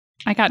 too.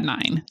 I got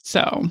 9.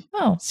 So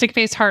Oh, sick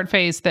face, hard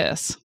face,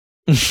 this.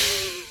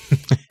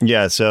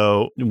 Yeah,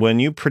 so when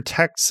you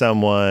protect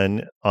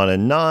someone on a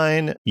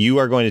 9, you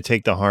are going to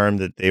take the harm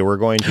that they were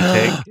going to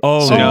take.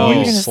 Oh, so no. you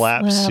You're gonna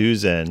slap slap.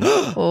 Susan.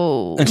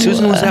 oh. And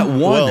Susan was at 1.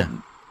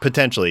 Well,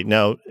 potentially.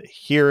 Now,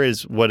 here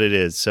is what it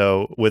is.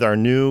 So with our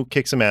new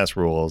Kick Some Ass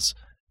rules,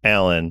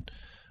 Alan,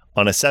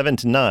 on a 7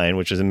 to 9,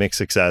 which is a mixed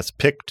success,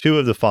 pick 2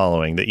 of the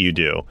following that you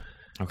do.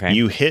 Okay.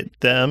 You hit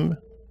them,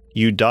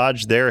 you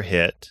dodge their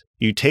hit,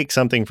 you take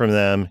something from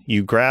them,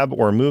 you grab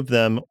or move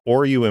them,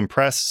 or you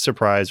impress,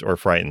 surprise, or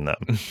frighten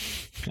them.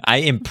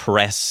 I'm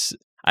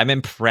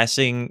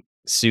impressing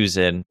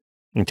Susan.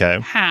 Okay.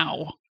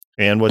 How?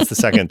 And what's the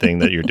second thing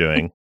that you're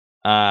doing?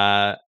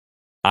 I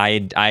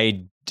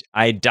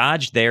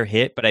dodged their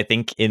hit, but I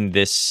think in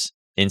this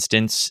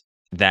instance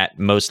that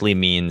mostly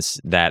means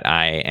that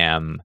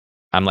I'm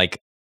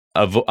like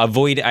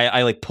avoid.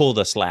 I like pull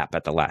the slap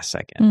at the last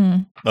second,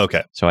 Mm.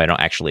 Okay. so I don't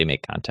actually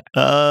make contact.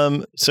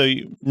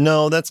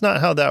 No, that's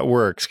not how that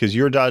works. Because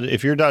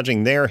if you're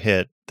dodging their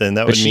hit, then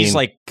that But would she's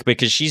mean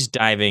because she's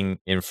diving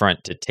in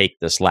front to take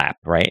the slap,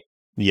 right?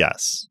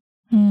 yes.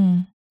 Hmm.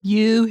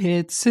 You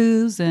hit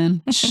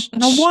Susan.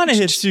 I want to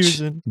hit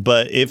Susan.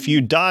 But if you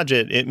dodge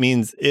it, it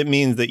means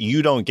that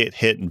you don't get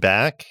hit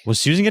back. Was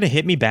Susan gonna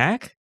hit me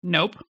back?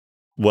 Nope.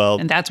 Well,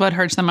 And that's what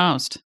hurts the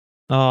most.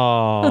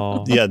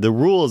 Oh, yeah, the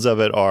rules of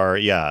it are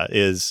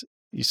is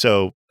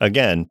so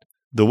again,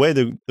 the way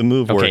the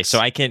move works. Okay,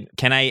 so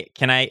can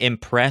I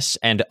impress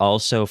and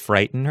also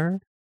frighten her?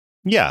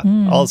 Yeah,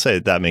 Hmm. I'll say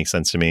that makes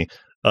sense to me.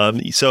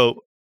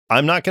 So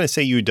I'm not going to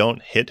say you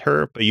don't hit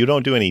her, but you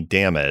don't do any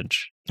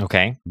damage,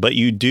 Okay. but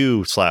you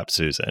do slap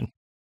Susan.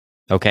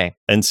 Okay.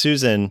 And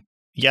Susan,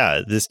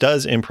 yeah, this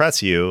does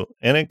impress you,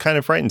 and it kind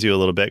of frightens you a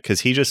little bit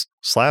because he just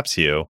slaps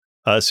you.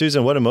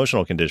 Susan, what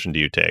emotional condition do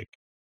you take?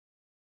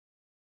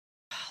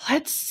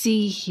 Let's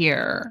see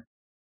here.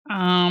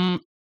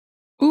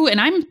 Ooh,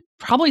 and I'm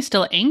probably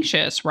still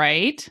anxious,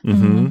 right?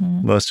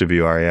 Mhm. Most of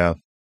you are, yeah.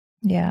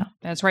 Yeah.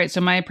 That's right. So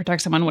my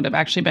protect someone would have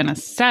actually been a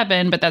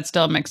 7, but that's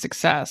still a mixed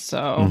success. So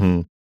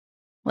Mhm.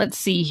 let's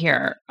see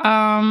here.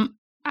 I'm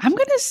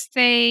gonna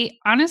say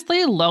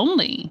honestly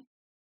lonely.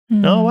 Oh,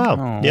 Hmm. wow.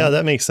 Oh. Yeah,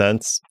 that makes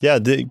sense. Yeah,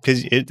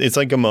 because it's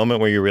like a moment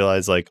where you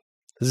realize, like,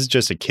 this is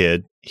just a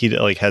kid. He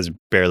like has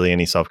barely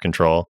any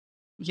self-control.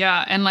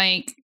 Yeah, and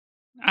like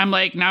I'm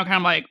like now kind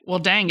of like, well,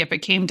 dang, if it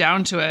came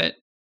down to it,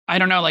 I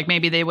don't know, like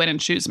maybe they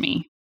wouldn't choose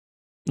me.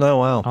 Oh,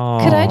 wow.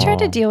 Could I try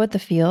to deal with the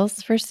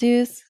feels for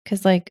Suze?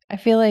 Because, like, I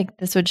feel like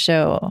this would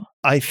show.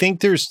 I think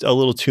there's a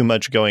little too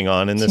much going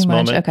on in this Too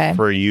much, moment okay.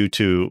 for you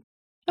to,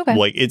 Okay.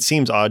 like, it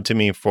seems odd to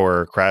me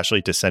for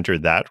Crashly to center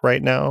that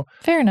right now.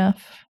 Fair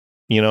enough.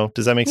 You know,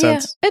 does that make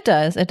sense? Yeah, it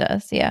does. It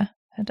does. Yeah.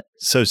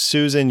 So,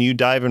 Susan, you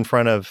dive in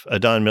front of a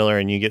Don Miller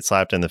and you get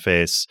slapped in the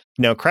face.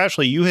 Now,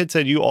 Crashly, you had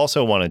said you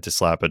also wanted to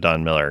slap a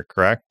Don Miller,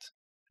 correct?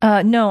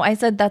 No, I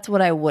said that's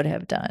what I would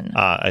have done.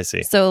 I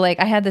see. So, like,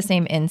 I had the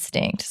same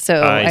instinct.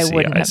 So I I see,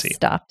 wouldn't I have see.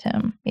 stopped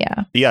him.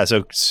 Yeah. Yeah,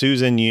 so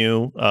Susan,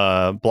 you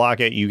block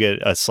it, you get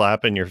a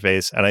slap in your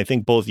face, and I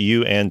think both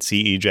you and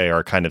CEJ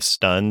are kind of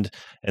stunned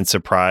and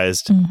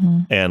surprised Hmm.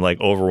 and like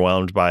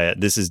overwhelmed by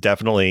it. This is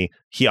definitely,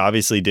 he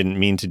obviously didn't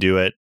mean to do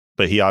it,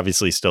 but he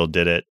obviously still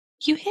did it.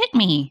 You hit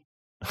me.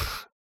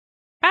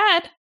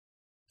 Bad.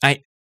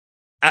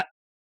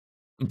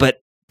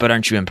 But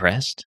aren't you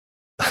impressed?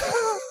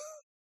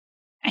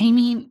 I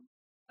mean,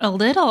 a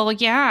little,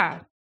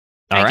 yeah.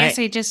 All I right. guess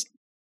I just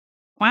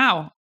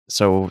wow.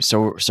 So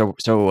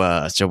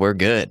we're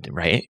good,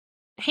 right?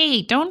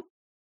 Hey, don't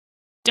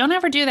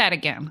ever do that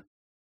again.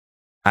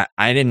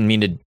 I didn't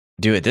mean to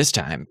do it this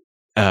time.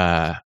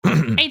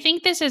 I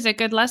think this is a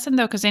good lesson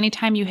though, because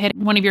anytime you hit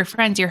one of your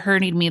friends, you're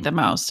hurting me the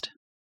most.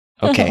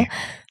 Okay.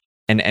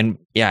 And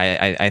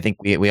yeah, I think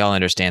we all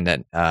understand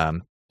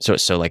that.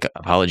 So like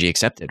apology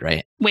accepted,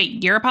 right?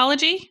 Wait, your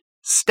apology?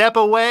 Step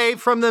away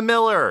from the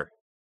Miller.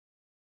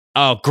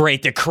 Oh,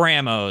 great, the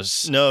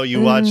Cramos. No, you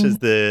watch as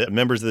the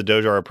members of the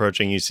dojo are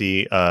approaching. You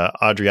see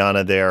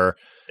Adriana there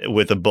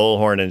with a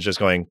bullhorn and just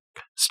going,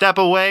 step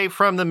away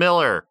from the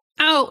Miller.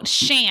 Oh,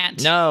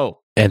 shan't. No.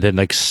 And then,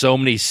 like, so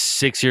many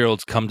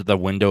 6-year-olds come to the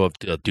window of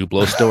the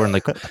Duplo store and,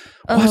 like, what's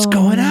Oh,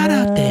 going on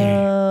out there?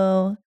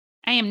 no.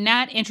 I am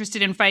not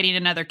interested in fighting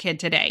another kid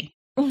today.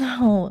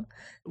 No.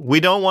 We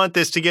don't want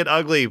this to get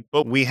ugly,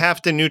 but we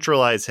have to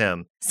neutralize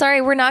him. Sorry,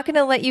 we're not going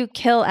to let you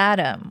kill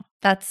Adam.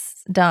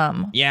 That's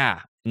dumb. Yeah,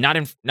 not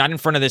in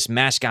front of this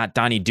mascot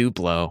Donnie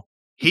Duplo.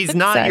 He's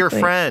not your Exactly.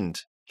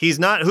 friend. He's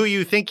not who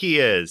you think he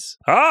is.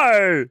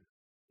 Hi!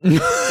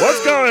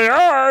 What's going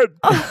on?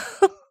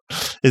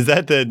 Is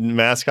that the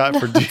mascot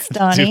for That's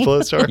Donnie.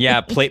 Duplo store?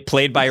 Yeah,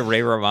 played by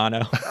Ray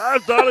Romano.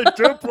 I'm Donnie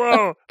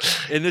Duplo.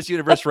 In this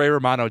universe, Ray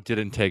Romano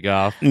didn't take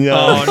off. No.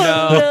 Oh,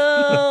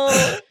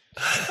 no.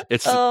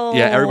 It's Oh.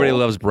 yeah, everybody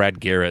loves Brad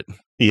Garrett.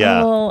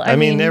 Yeah. Oh, I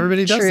mean, mean,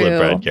 everybody does true. love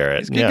Brad Garrett.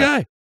 He's a good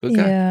guy. Good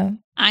guy. Yeah.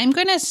 I'm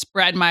going to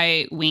spread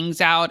my wings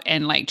out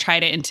and like try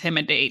to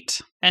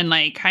intimidate and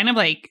like kind of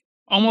like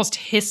almost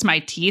hiss my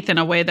teeth in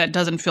a way that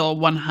doesn't feel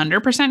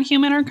 100%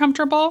 human or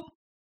comfortable.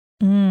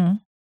 Mm.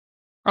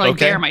 Or like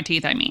Okay. bare my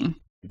teeth, I mean.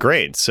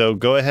 Great. So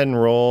go ahead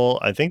and roll.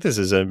 I think this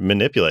is a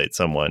manipulate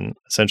someone.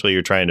 Essentially,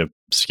 you're trying to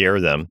scare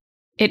them.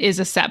 It is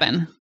a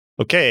 7.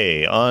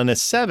 Okay, on a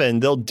 7,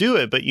 they'll do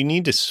it, but you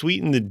need to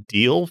sweeten the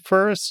deal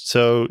first.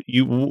 So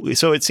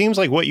it seems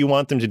like what you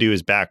want them to do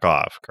is back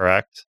off,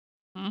 correct?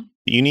 Mhm.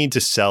 You need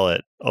to sell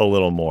it a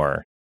little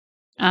more,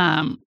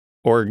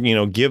 or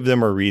give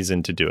them a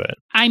reason to do it.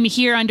 I'm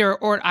here under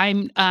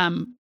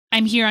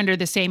I'm here under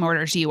the same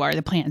orders you are.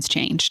 The plan's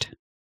changed.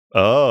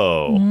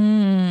 Oh,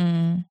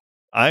 Mm.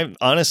 I'm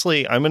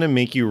going to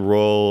make you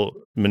roll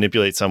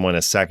manipulate someone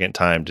a second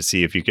time to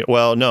see if you can.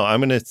 Well, no,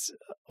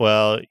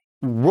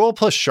 roll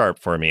plus sharp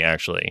for me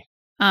actually.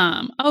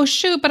 Oh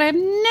shoot, but I have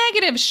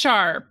negative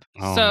sharp.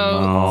 Oh,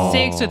 So no.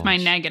 6 with my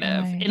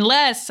negative. Right.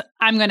 Unless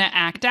I'm going to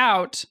act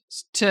out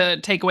to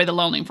take away the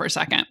loneling for a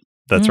second.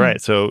 That's Mm.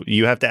 right. So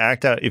you have to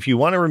act out. If you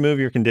want to remove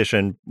your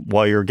condition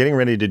while you're getting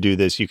ready to do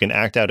this, you can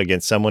act out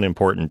against someone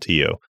important to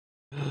you.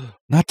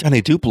 Not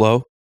Johnny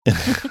Duplo.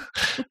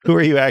 Who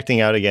are you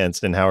acting out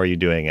against and how are you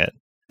doing it?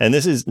 And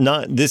this is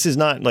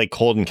not like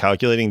cold and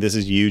calculating. This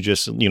is you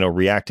just,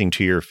 reacting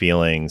to your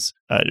feelings,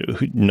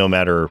 no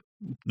matter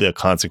the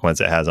consequence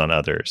it has on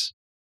others.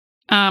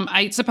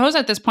 I suppose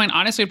at this point,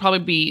 honestly, it'd probably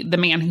be the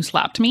man who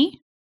slapped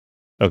me.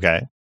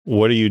 Okay.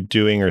 What are you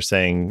doing or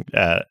saying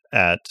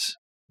at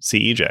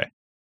CEJ?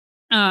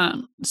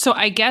 So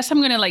I guess I'm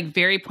going to like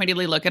very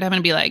pointedly look at him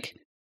and be like,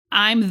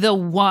 I'm the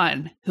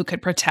one who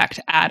could protect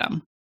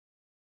Adam.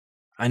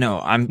 I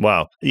know. I'm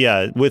Wow.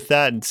 Yeah. With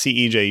that,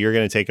 CEJ, you're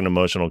going to take an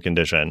emotional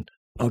condition.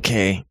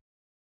 okay.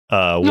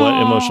 What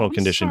No, emotional I'm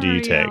condition do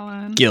you sorry, take?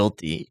 Alan.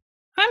 Guilty.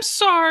 I'm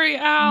sorry,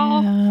 Al.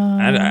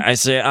 And Yeah. I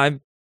say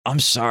I'm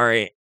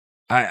sorry.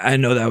 I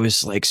know that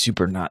was like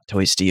super not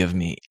toasty of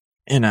me,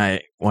 and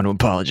I want to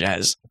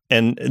apologize.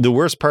 And the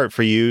worst part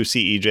for you,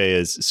 CEJ,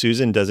 is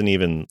Susan isn't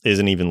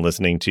even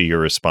listening to your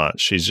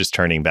response. She's just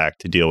turning back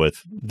to deal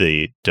with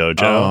the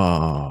dojo.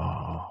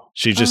 Oh.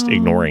 She's just Oh.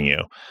 ignoring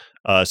you.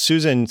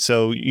 Susan,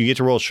 so you get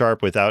to roll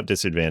sharp without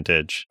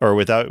disadvantage or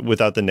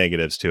without the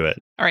negatives to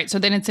it. All right, so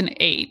then it's an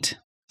 8.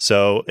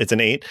 So it's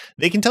an 8.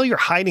 They can tell you're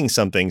hiding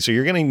something, so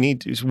we're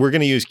going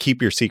to use keep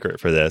your secret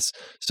for this.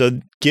 So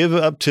give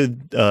up to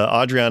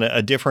Adriana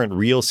a different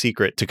real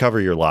secret to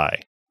cover your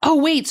lie. Oh,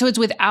 wait, so it's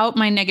without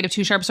my negative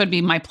 2 sharp, so it'd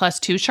be my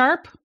plus 2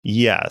 sharp?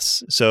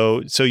 Yes.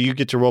 So you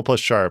get to roll plus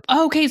sharp.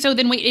 Okay, so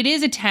then wait, it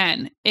is a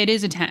 10. It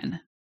is a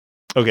 10.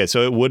 Okay,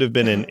 so it would have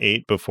been an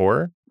 8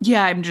 before.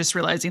 Yeah, I'm just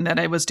realizing that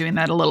I was doing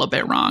that a little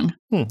bit wrong.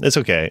 It's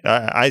okay.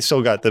 I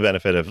still got the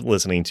benefit of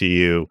listening to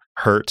you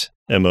hurt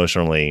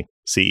emotionally,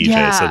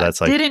 CEJ. So that's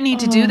like, didn't need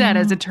to do that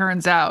as Oh. it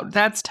turns out.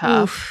 That's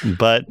tough. Oof.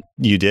 but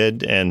you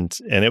did, and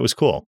it was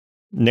cool.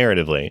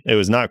 Narratively, it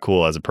was not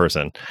cool as a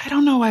person. I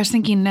don't know why I was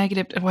thinking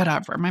negative.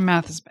 Whatever. My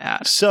math is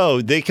bad.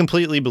 So they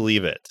completely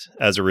believe it.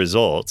 As a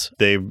result,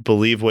 they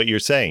believe what you're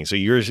saying. So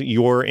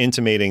you're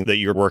intimating that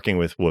you're working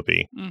with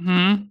Whoopi.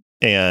 Mm-hmm.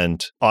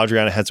 And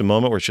Adriana has a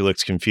moment where she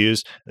looks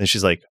confused, and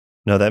she's like,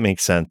 "No, that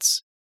makes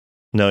sense.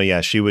 No,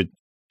 yeah, she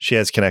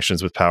has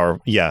connections with power.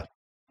 Yeah,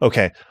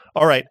 okay,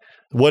 all right.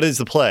 What is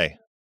the play?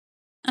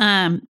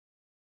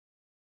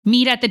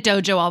 Meet at the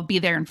dojo. I'll be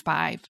there in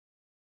 5.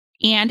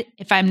 And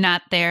if I'm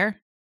not there,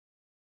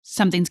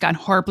 something's gone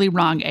horribly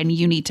wrong and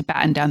you need to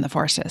batten down the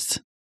forces.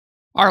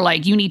 Or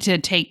like you need to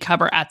take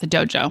cover at the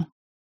dojo.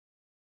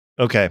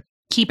 Okay,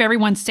 Keep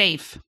everyone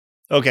safe.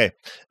 okay."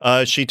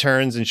 She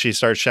turns and she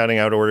starts shouting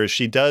out orders.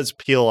 She does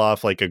peel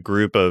off like a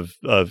group of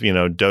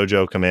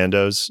dojo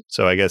commandos.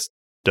 So I guess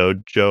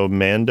dojo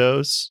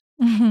mandos,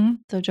 Mm-hmm.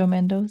 Dojo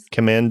Mendo's.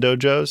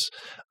 commandojos.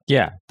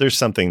 Yeah. There's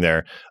something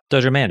there.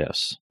 Dojo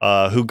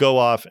Mandos. Who go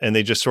off and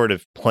they just sort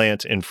of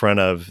plant in front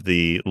of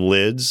the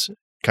lids,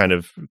 kind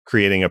of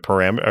creating a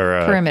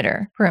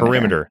Perimeter.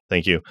 perimeter,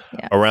 thank you,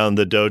 Yeah. around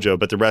the dojo.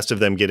 But the rest of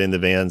them get in the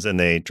vans and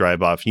they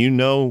drive off.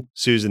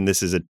 Susan,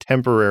 this is a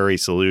temporary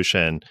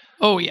solution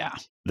Oh, yeah.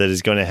 that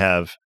is going to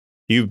have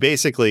you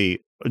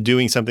basically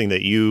doing something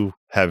that you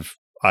have,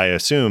 I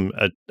assume,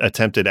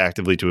 attempted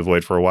actively to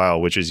avoid for a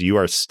while, which is you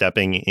are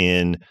stepping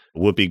in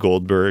Whoopi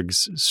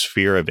Goldberg's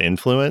sphere of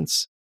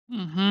influence.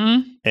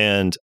 Mm-hmm.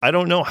 And I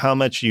don't know how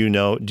much you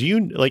know.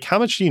 How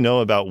much do you know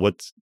about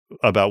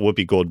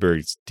Whoopi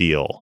Goldberg's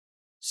deal?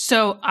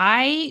 So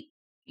I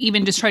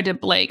even just tried to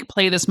like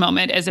play this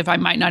moment as if I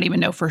might not even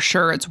know for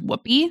sure it's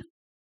Whoopi,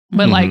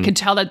 but like Mhm. could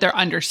tell that they're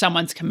under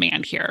someone's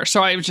command here.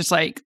 So I was just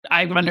like,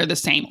 I'm under the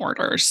same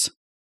orders.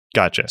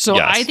 Gotcha. So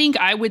Yes. I think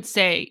I would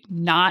say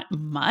not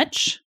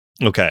much.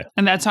 Okay.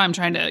 And that's how I'm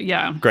trying to,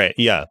 yeah. Great.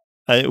 Yeah.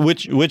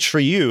 Which for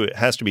you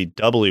has to be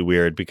doubly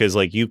weird because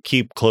like you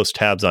keep close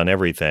tabs on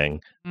everything.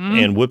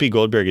 Mm. And Whoopi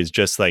Goldberg is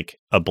just like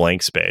a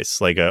blank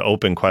space, like an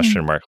open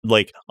question mark.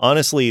 Like,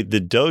 honestly,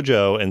 the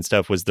dojo and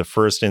stuff was the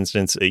first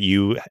instance that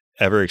you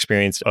ever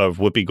experienced of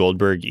Whoopi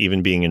Goldberg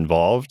even being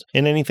involved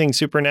in anything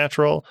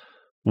supernatural,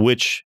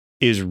 which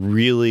is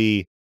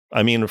really,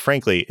 I mean,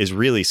 frankly, is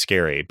really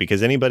scary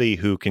because anybody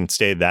who can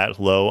stay that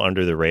low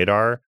under the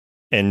radar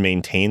and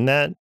maintain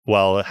that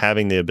while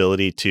having the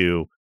ability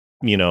to,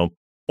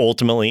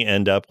 ultimately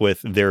end up with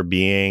there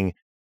being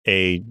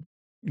a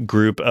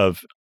group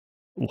of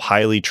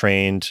highly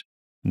trained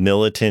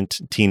militant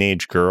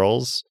teenage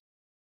girls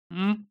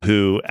Mm.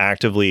 who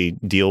actively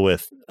deal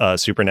with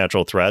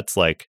supernatural threats,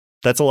 like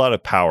that's a lot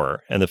of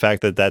power. And the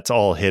fact that that's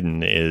all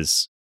hidden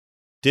is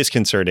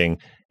disconcerting,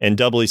 and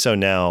doubly so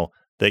now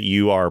that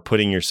you are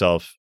putting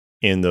yourself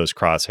in those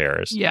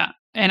crosshairs. Yeah.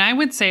 And I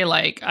would say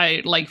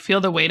I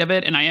feel the weight of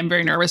it and I am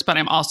very nervous, but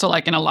I'm also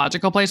in a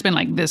logical place being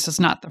like, this is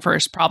not the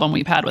first problem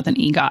we've had with an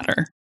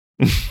EGOTer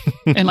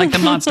in the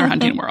monster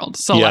hunting world.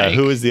 So yeah,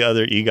 who was the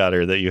other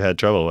EGOTer that you had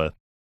trouble with?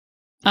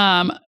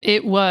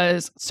 It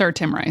was Sir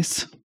Tim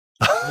Rice.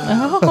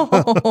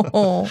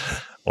 Oh.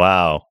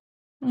 Wow.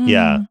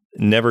 Yeah.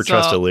 Never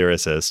trust a So-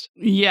 lyricist.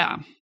 Yeah.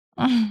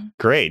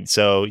 Great.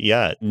 So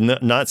yeah,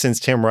 not since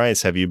Tim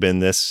Rice have you been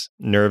this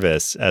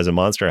nervous as a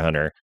monster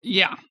hunter.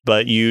 Yeah.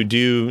 But you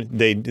do,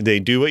 they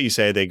do what you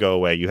say, they go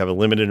away. You have a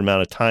limited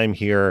amount of time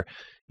here.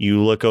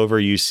 You look over,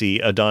 you see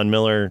a Don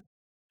Miller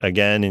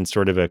again in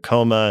sort of a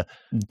coma.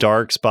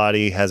 Dark's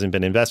body hasn't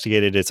been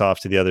investigated. It's off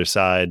to the other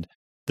side.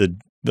 The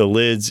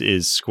lids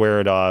is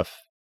squared off.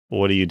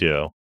 What do you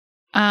do?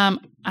 I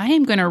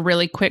am going to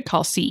really quick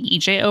call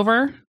CEJ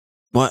over.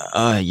 What?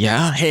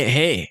 Yeah.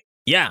 Hey.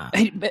 Yeah,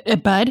 Hey,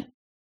 Bud.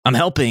 I'm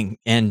helping,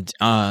 and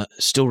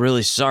still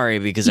really sorry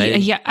because No.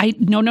 I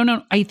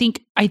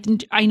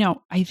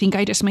think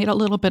I just made a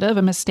little bit of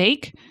a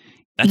mistake.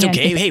 That's And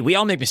okay. if- Hey, we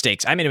all make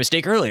mistakes. I made a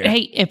mistake earlier.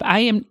 Hey, if I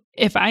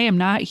am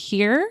not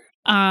here,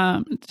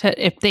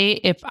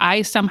 if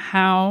I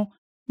somehow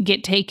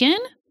get taken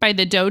by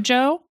the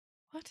dojo,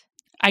 What?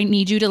 I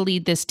need you to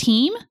lead this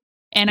team,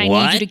 and I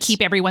need you to What?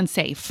 keep everyone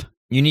safe.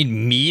 You need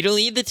me to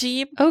lead the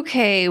team?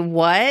 Okay,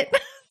 what?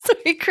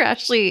 Sorry,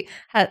 Crashly.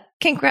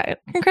 Can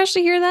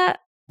Crashly hear that?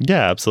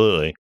 Yeah,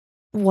 absolutely.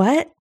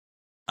 What?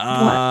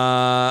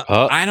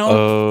 I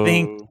don't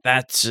think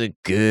that's a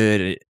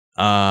good.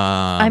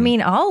 I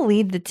mean, I'll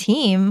lead the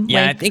team.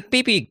 yeah, like, I think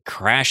maybe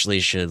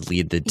Crashly should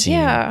lead the team.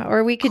 Yeah,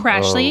 or we could.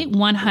 Crashly,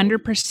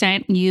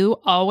 100% you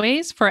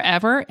always,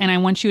 forever, and I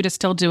want you to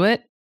still do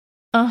it.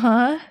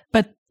 Uh-huh.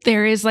 But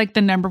there is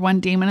the number one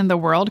demon in the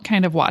world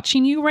kind of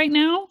watching you right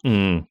now.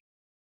 Mm.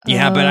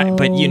 Yeah,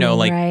 but you know,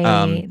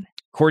 right.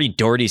 Cordy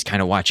Doherty's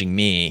kind of watching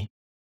me.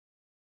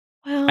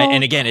 Well,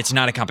 And again, it's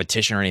not a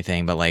competition or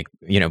anything, but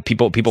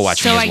people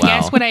watch So me I as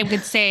well. guess what I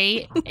would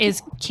say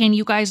is, can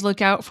you guys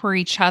look out for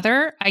each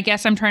other? I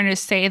guess I'm trying to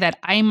say that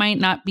I might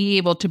not be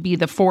able to be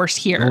the force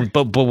here.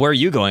 But where are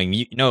you going?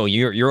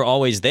 You're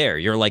always there.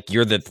 You're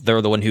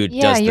they're the one who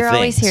yeah, does the you're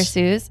always here,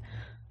 things. Suze.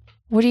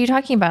 What are you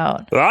talking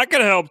about? I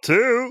can help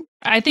too.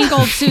 I think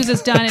old Suze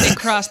has done it and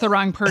crossed the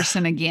wrong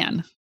person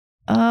again.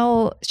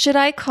 Oh, should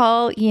I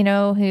call, you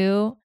know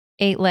who?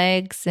 8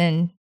 legs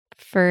and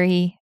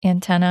furry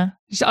antenna.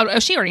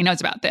 She already knows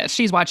about this.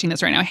 She's watching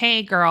this right now.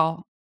 Hey,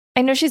 girl.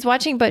 I know she's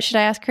watching, but should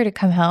I ask her to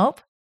come help?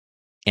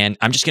 And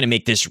I'm just going to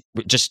make this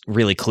just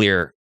really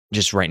clear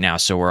just right now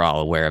so we're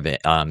all aware of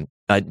it.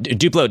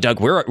 Duplo,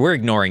 Doug, we're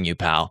ignoring you,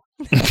 pal.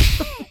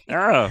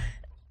 Oh,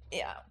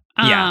 Yeah.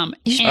 Yeah.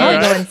 You should And probably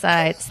go Alright.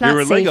 inside. It's not we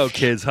were safe. Lego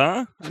kids,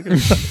 huh?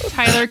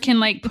 Tyler,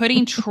 can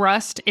putting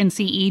trust in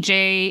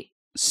CEJ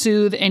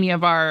soothe any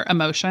of our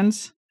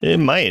emotions? It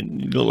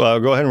might. Go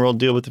ahead and roll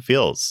deal with the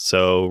feels.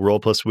 So roll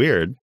plus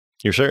weird.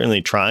 You're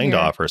certainly trying to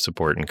Weird. offer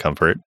support and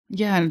comfort.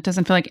 Yeah, it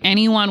doesn't feel like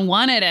anyone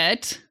wanted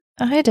it.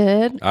 I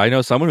did. I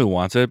know someone who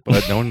wants it,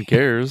 but no one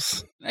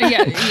cares.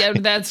 Yeah,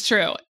 that's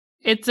true.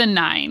 It's a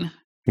 9.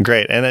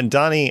 Great. And then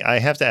Donnie, I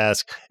have to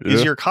ask, is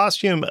Yeah. your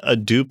costume a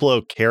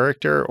Duplo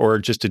character or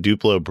just a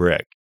Duplo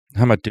brick?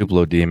 I'm a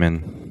Duplo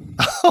demon.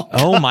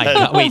 Oh my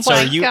god! Wait, so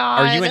my are you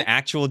God. an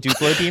actual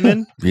Duplo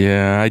demon?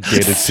 Yeah, I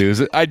dated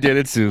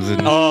Susan.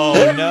 Oh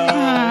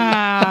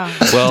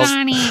no! Well-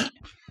 Donnie,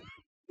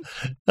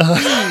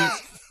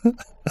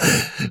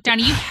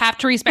 Donnie, you have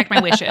to respect my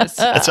wishes.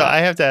 So I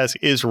have to ask,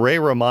 is Ray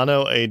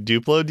Romano a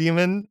Duplo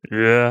demon?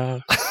 Yeah.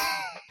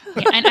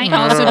 And I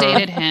also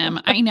dated him.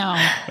 I know.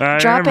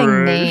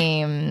 Dropping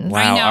names.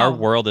 Wow, know. our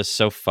world is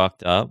so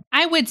fucked up.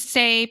 I would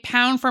say,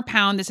 pound for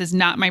pound, this is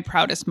not my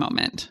proudest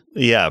moment.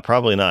 Yeah,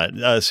 probably not.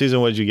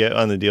 Susan, what did you get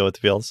on the deal with the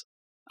fields?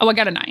 Oh, I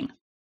got a 9.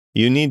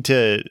 You need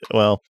to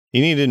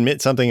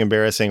admit something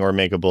embarrassing or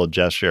make a bold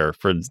gesture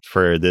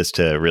for this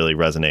to really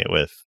resonate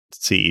with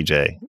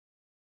CEJ.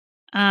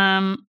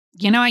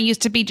 I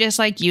used to be just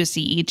like you,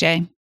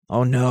 CEJ.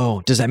 Oh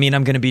no! Does that mean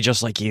I'm going to be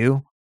just like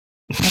you?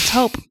 Let's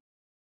hope.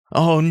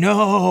 Oh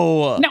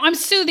no! No, I'm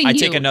soothing I you.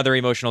 take another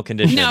emotional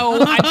condition.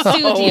 No, I've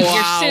soothed you.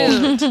 Wow.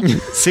 You're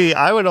soothed. See,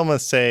 I would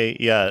almost say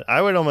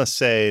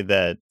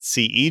that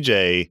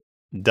CEJ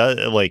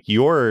does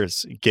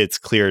yours gets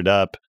cleared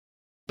up,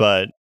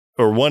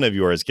 or one of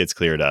yours gets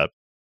cleared up,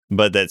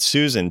 but that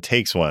Susan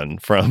takes one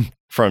from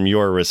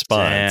your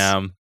response.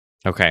 Damn.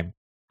 Okay,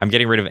 I'm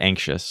getting rid of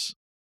anxious.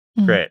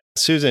 Great.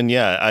 Susan,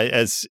 yeah,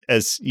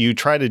 as you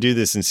try to do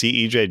this and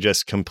CEJ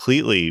just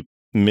completely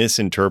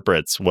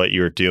misinterprets what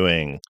you're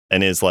doing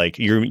and is like,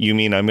 you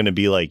mean I'm going to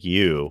be like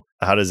you?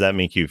 How does that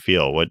make you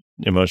feel? What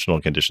emotional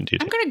condition do you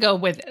I'm take? going to go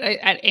with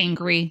at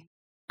angry.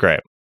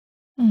 Great.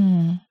 Hmm.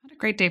 I'm going to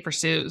Great day for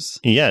Suze.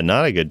 Yeah,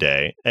 not a good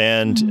day.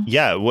 And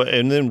Mhm.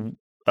 and then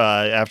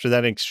after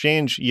that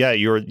exchange,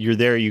 you're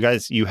there. You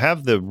guys, you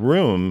have the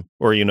room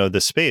or the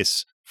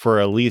space for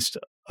at least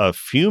a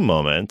few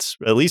moments,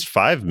 at least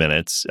 5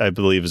 minutes, I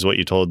believe, is what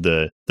you told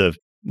the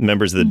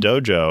members of the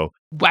dojo.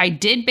 I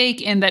did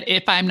bake in that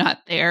if I'm not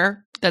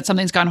there, that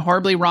something's gone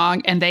horribly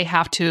wrong and they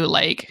have to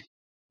like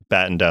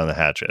Batten down the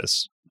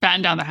hatches.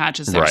 batten down the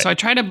hatches there. Right. So I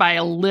try to buy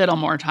a little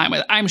more time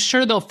with it. I'm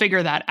sure they'll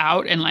figure that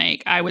out. And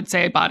like, I would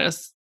say about a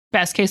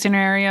best case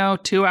scenario,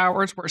 2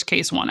 hours, worst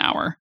case, 1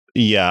 hour.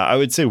 Yeah, I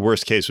would say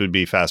worst case would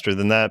be faster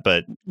than that,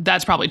 but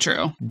That's probably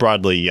true.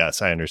 broadly,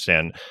 yes, I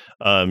understand.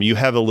 You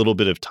have a little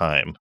bit of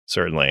time,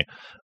 certainly.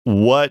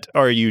 What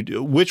are you?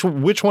 Which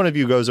one of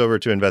you goes over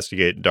to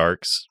investigate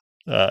Dark's?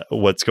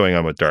 What's going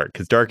on with Dark?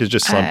 Because Dark is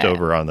just slumped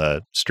over on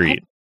the street.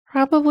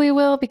 Probably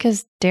will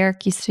because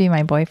Derek used to be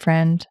my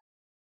boyfriend.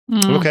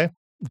 Mm. Okay,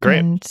 great.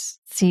 And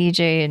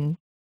CJ and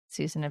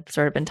Susan have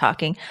sort of been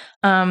talking.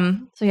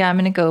 So yeah, I'm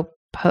gonna go.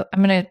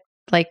 I'm gonna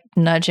like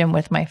nudge him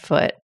with my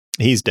foot.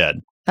 He's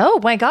dead. Oh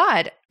my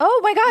god! You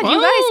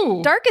Whoa.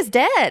 guys, Dark is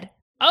dead.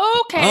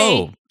 Okay.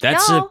 Oh,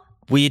 that's Y'all,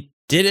 we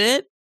did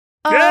it.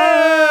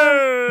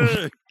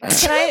 Yay!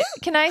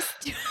 Can I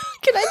do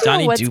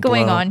Donnie what's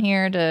going Duplo. on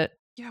here to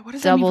Yeah, what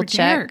does that mean double for check?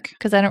 Derek?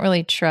 Because I don't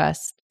really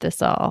trust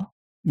this all.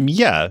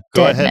 Yeah,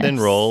 go ahead and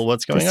Deadness. roll.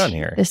 What's going This- on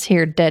here? This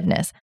here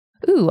deadness.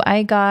 Ooh,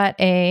 I got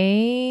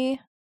an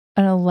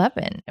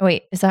 11.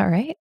 Wait, is that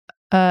right?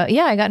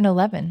 Yeah, I got an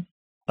 11.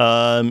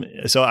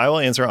 So I will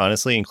answer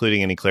honestly,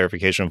 including any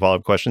clarification and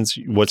follow-up questions.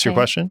 What's your Okay.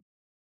 question?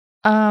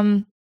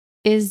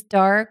 Is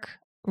Dark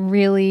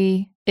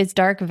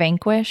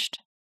vanquished?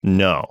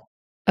 No.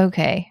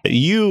 Okay.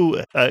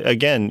 You,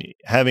 again,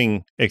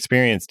 having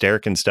experienced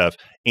Derek and stuff,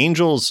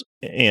 angels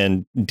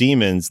and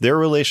demons, their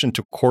relation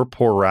to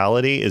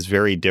corporality is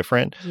very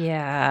different.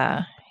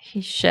 Yeah,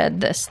 he shed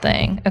this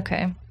thing.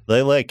 Okay.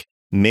 They like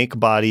make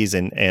bodies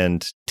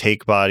and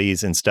take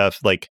bodies and stuff.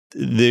 Like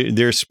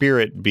their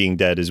spirit being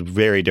dead is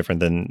very different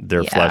than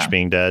their flesh Yeah.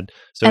 being dead.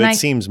 So And it I-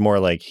 seems more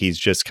like he's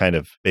just kind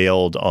of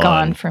bailed on.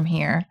 Gone from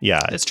here.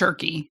 Yeah. It's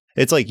turkey.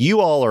 It's like you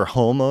all are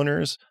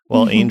homeowners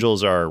while Mhm.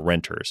 angels are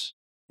renters.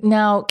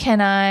 Now,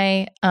 can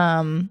I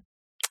can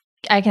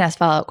ask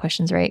follow-up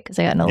questions, right? Because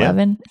I got an Yeah.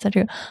 11. Is that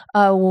true?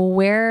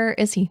 Where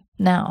is he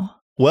now?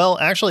 Well,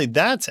 actually,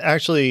 that's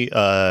actually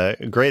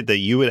great that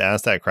you would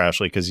ask that,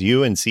 Crashly, because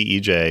you and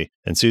CEJ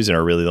and Susan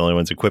are really the only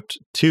ones equipped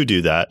to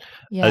do that.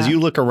 Yeah. As you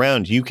look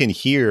around, you can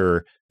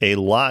hear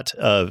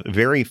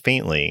very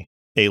faintly,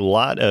 a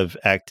lot of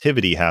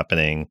activity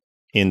happening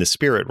in the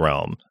spirit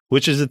realm,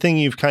 which is the thing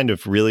you've kind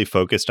of really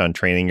focused on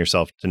training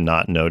yourself to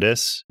not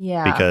notice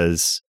Yeah.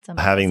 because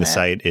It's having the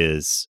unpleasant. sight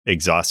is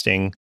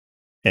exhausting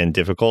and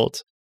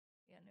difficult.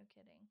 Yeah,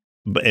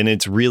 no kidding. And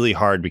it's really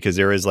hard because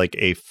there is like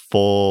a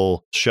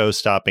full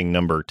show-stopping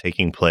number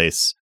taking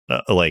place,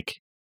 like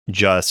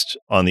just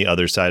on the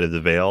other side of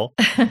the veil.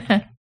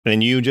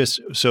 And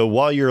so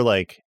while you're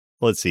like,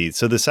 let's see,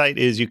 so the site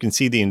is you can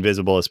see the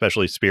invisible,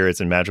 especially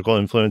spirits and magical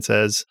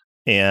influences,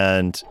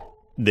 and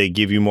they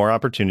give you more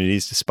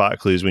opportunities to spot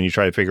clues when you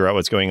try to figure out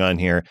what's going on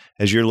here.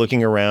 As you're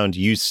looking around,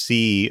 you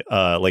see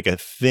like a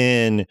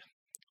thin,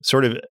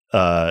 sort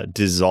of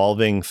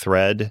dissolving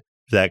thread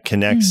that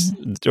connects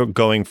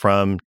going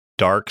from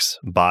Dark's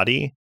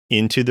body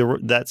into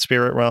that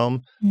spirit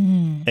realm.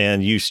 Mm.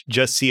 And you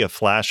just see a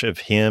flash of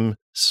him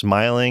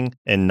smiling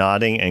and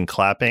nodding and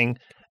clapping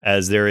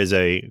as there is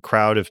a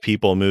crowd of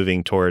people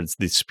moving towards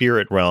the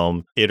spirit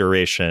realm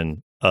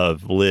iteration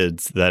of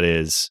lids that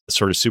is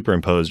sort of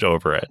superimposed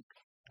over it.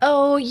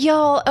 Oh,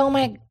 y'all. Oh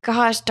my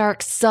gosh,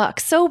 Dark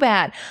sucks so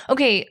bad.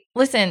 Okay,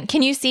 listen,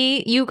 can you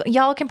see?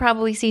 Y'all can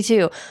probably see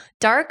too.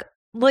 Dark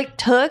like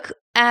took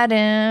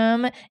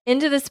Adam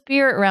into the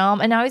spirit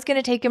realm and now he's going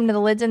to take him to the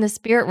lids in the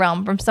spirit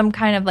realm from some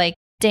kind of like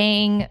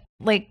dang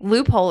like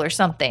loophole or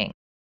something.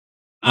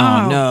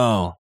 Oh,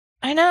 no.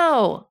 I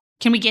know.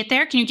 Can we get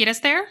there? Can you get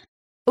us there?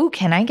 Oh,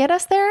 can I get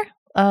us there?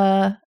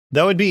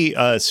 That would be,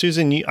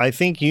 Susan, I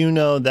think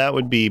that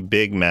would be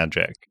big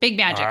magic. Big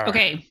magic.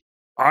 Okay.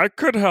 I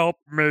could help,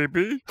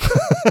 maybe.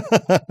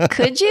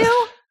 Could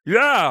you?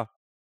 Yeah.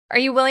 Are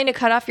you willing to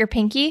cut off your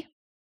pinky?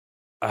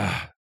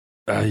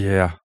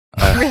 Yeah.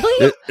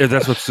 Really? If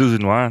that's what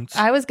Susan wants.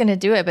 I was going to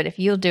do it, but if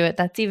you'll do it,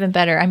 that's even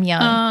better. I'm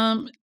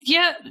young.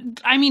 Yeah.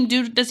 I mean,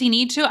 does he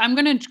need to? I'm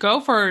gonna go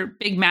for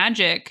big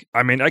magic.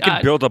 I mean, I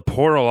can build a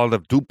portal out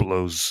of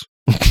Duplos.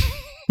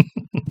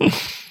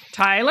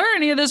 Tyler,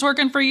 any of this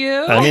working for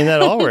you? I mean,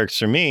 that all works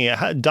for me.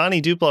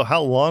 Donnie Duplo,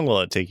 how long will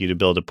it take you to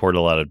build a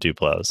portal out of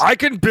Duplos? I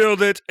can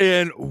build it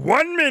in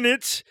 1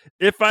 minute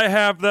if I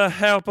have the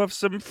help of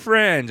some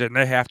friends, and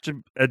they have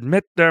to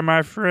admit they're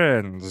my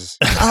friends.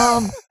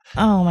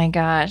 Oh my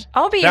gosh.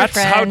 I'll be That's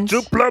your how friend.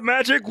 Duplo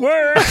magic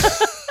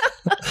works.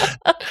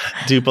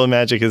 Duplo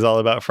magic is all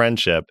about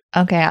friendship.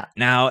 Okay.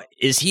 Now,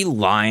 is he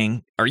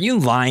lying? Are you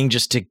lying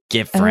just to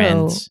get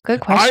friends? Oh,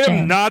 good I question.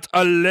 am not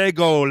a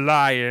Lego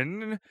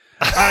lion.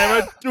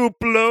 I'm a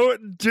Duplo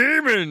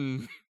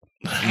demon.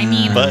 I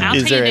mean, But I'll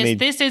is tell you there this. any-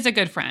 This is a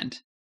good friend.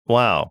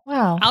 Wow.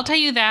 Wow. I'll tell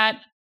you that.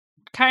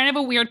 kind of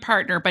a weird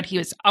partner, but he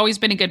has always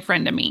been a good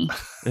friend to me.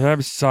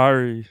 I'm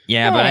sorry.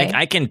 Yeah, Hey.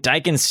 but I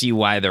can see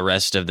why the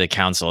rest of the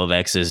Council of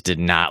X's did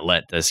not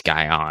let this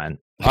guy on.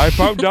 I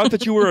found out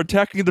that you were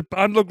attacking the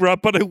Bundle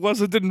Grub, but I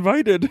wasn't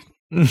invited.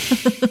 I'm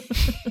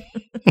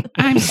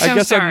so I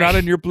guess sorry. I'm not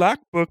in your black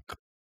book.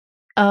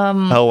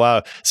 Oh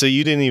wow! So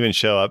you didn't even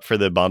show up for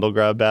the Bondle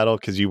Grab battle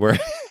because you were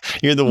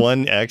you're the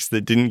one X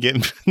that didn't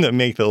get to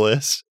make the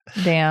list.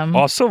 Damn.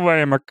 Also, I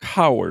am a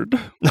coward.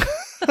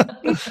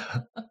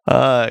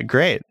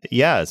 Great.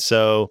 Yeah.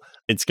 So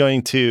it's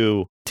going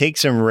to take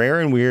some rare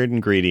and weird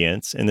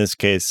ingredients. In this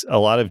case, a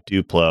lot of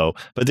Duplo.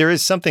 But there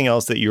is something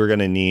else that you are going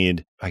to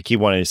need. I keep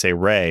wanting to say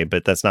Ray,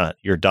 but that's not.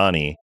 You're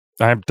Donnie,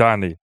 I'm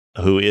Donnie.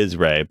 who is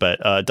Ray. But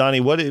Donnie,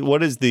 what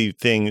is the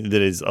thing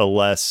that is a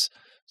less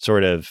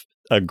sort of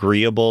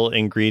agreeable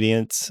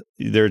ingredients?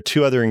 There are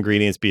two other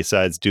ingredients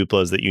besides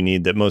Duplos that you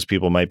need that most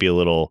people might be a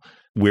little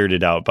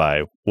weirded out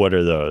by. What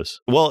are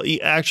those? Well,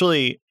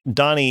 actually,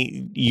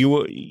 Donnie,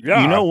 you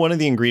know one of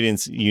the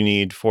ingredients you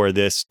need for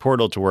this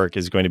portal to work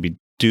is going to be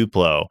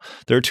Duplo.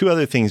 There are two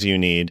other things you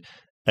need,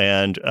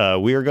 and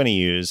we are going to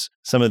use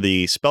some of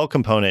the spell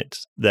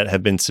components that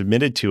have been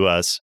submitted to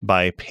us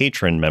by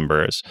patron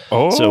members.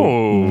 Oh. So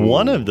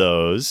one of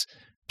those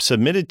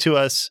submitted to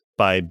us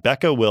by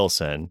Becca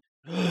Wilson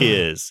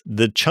is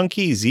the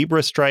chunky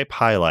zebra stripe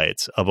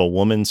highlights of A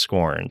Woman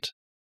Scorned.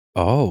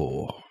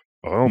 Oh.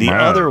 Oh, The man.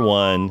 other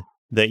one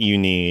that you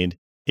need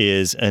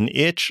is An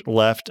Itch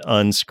Left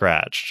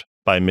Unscratched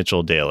by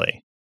Mitchell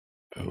Daly.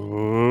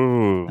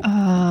 Ooh.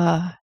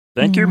 Uh,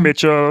 Thank you, Mhm.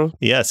 Mitchell.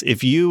 Yes,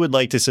 if you would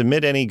like to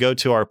submit any, go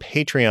to our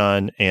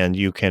Patreon and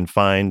you can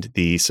find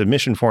the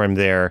submission form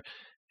there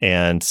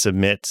and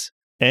submit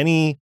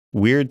any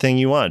weird thing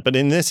you want. But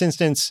in this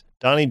instance,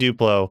 Donnie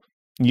Duplo,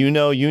 you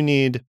know you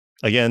need,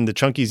 again, the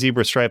chunky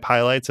zebra stripe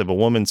highlights of A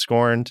Woman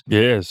Scorned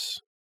Yes.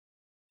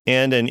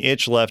 and An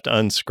Itch Left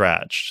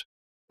Unscratched.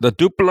 The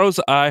Duplos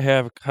I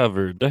have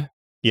covered.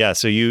 Yeah,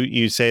 so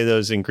you say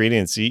those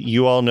ingredients.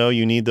 You all know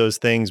you need those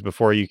things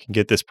before you can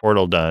get this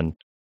portal done.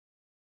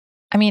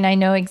 I mean, I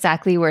know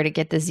exactly where to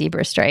get the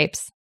zebra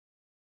stripes.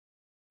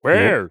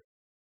 Where?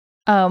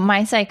 Oh,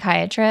 my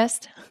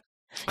psychiatrist.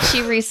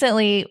 She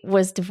recently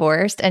was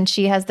divorced and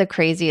she has the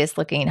craziest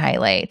looking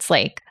highlights.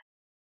 Like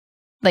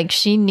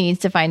she needs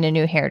to find a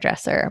new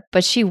hairdresser,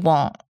 but she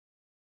won't.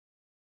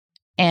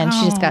 And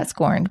she just Oh. got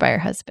scorned by her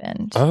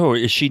husband. Oh,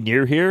 is she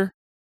near here?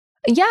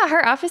 Yeah,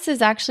 her office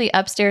is actually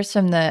upstairs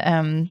from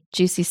the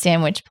juicy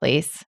sandwich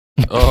place.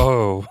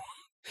 Oh.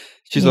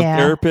 She's Yeah. a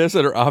therapist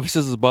and her office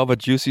is above a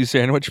juicy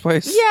sandwich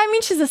place? Yeah, I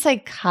mean, she's a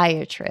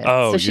psychiatrist.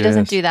 Oh, so she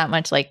doesn't yes. do that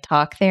much like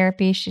talk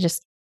therapy. She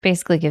just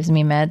basically gives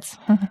me meds.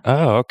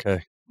 Oh,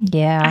 okay.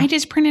 Yeah. I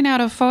just printed out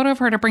a photo of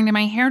her to bring to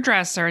my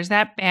hairdresser. Is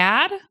that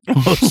bad?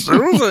 Oh,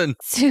 Susan.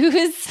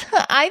 Suze,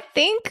 I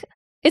think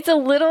it's a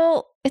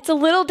little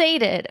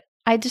dated.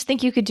 I just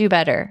think you could do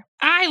better.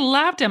 I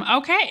loved him.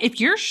 Okay, if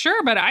you're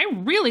sure, but I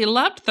really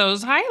loved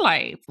those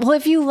highlights. Well,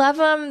 if you love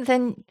them,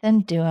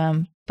 then do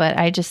them. But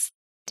I just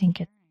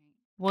think it's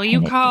Will you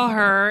Kinda call dated.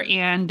 her?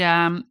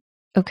 And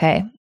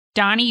okay.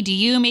 Donnie, do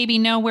you maybe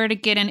know where to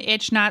get an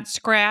itch not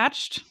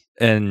scratched?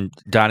 And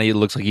Donnie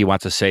looks like he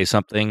wants to say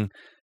something,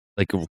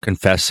 like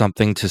confess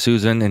something to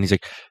Susan. And he's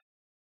like,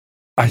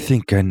 I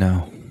think I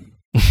know.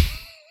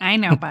 I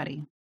know,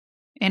 buddy.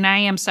 And I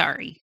am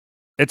sorry.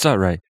 It's all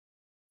right.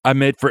 I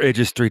made for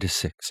ages 3 to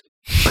 6.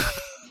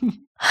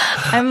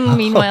 I'm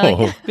meanwhile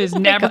like, It's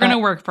never going to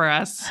God. work for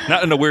us.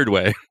 Not in a weird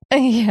way.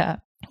 yeah,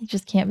 you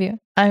just can't be.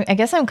 I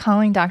guess I'm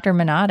calling Dr.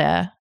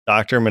 Manada.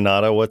 Dr.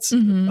 Manada, what's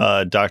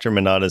Mhm. Dr.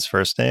 Manada's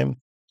first name?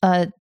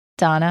 Donna.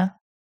 Donna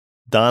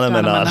Donna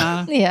Manada.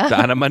 Manada. Yeah,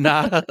 Donna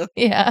Manata.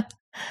 yeah.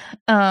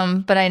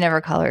 But I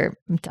never call her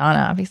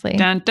Donna, obviously.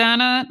 Dun, dun,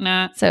 dun,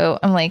 dun. So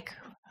I'm like,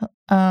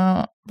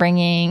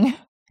 ringing.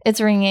 It's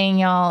ringing,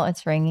 y'all.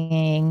 It's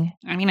ringing.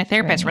 I mean, a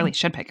therapist really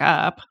should pick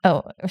up.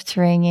 Oh, it's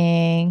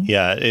ringing.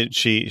 Yeah,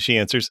 she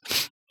answers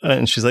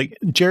and she's like,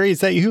 Jerry,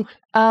 is that you?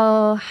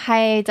 Oh,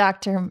 hi,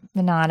 Dr.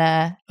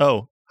 Manada.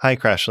 Oh, hi,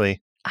 Crashly.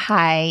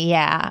 Hi,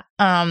 yeah.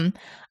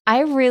 I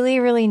really,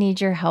 really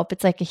need your help.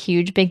 It's like a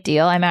huge big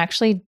deal. I'm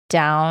actually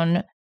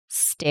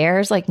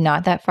downstairs, like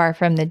not that far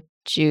from the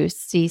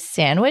juicy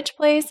sandwich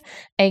place,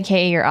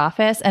 aka your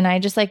office, and I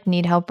just like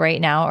need help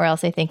right now, or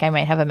else I think I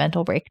might have a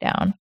mental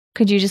breakdown.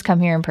 Could you just come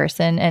here in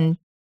person and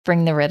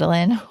bring the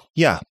Ritalin?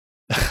 Yeah.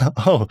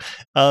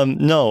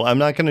 No, I'm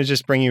not going to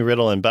just bring you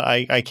Ritalin, but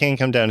I can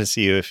come down to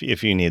see you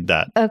if you need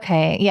that.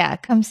 Okay, yeah,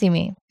 come see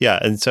me. Yeah,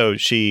 and so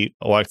she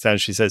walks down.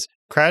 She says,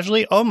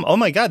 "Crashly, oh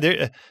my God,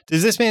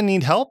 does this man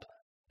need help?"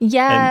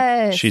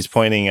 Yes. And she's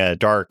pointing at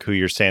Dark, who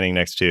you're standing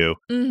next to.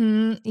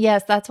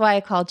 Yes, that's why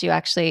I called you.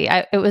 Actually,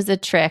 it was a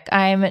trick.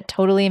 I'm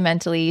totally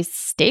mentally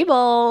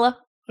stable.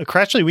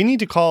 Crashly, we need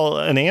to call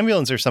an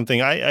ambulance or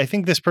something. I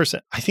think this person,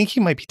 I think he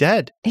might be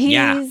dead.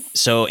 Yeah. He's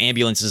So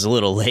ambulance is a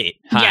little late.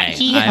 Hi,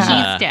 he's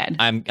dead.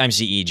 I'm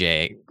CEJ,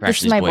 this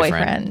Crashly's is my boyfriend.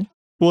 boyfriend.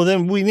 Well,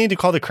 then we need to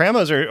call the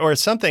Cramos or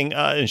something.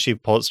 And she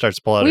starts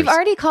to pull out We've her.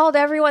 already called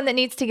everyone that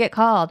needs to get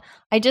called.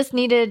 I just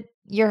needed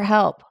your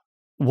help.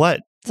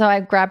 What? So I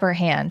grab her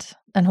hand.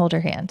 and hold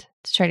her hand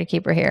to try to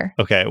keep her here.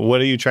 Okay,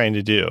 what are you trying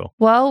to do?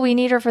 Well, we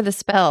need her for the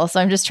spell, so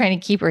I'm just trying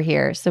to keep her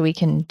here so we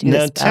can do Now,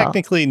 the spell.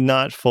 technically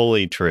not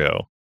fully true.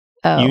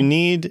 Oh. You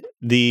need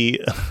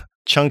the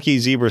chunky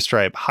zebra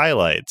stripe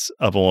highlights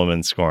of a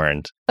woman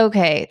scorned.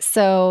 Okay,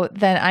 so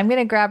then I'm going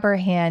to grab her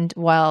hand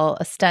while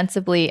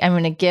ostensibly I'm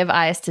going to give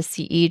eyes to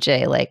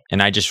CEJ. Like,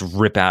 And I just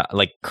rip out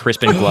like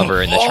Crispin Glover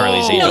in the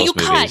Charlie's Oh. Angels No, you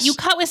movies. cut. You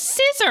cut with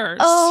scissors.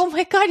 oh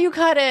my God, you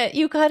cut it.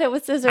 You cut it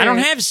with scissors. I don't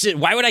have.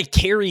 Why would I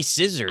carry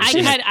scissors?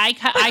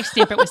 I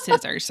snip it with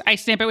scissors. I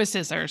snip it with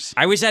scissors.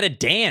 I was at a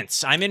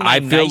dance. I'm in my I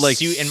feel nice like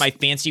suit and my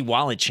fancy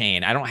wallet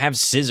chain. I don't have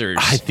scissors.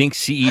 I think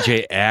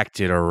CEJ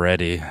acted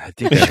already. I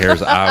think the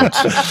hair's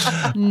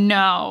out.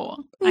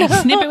 No. I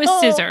snip it with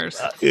scissors.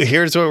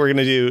 Here's what we're going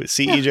to do.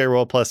 CEJ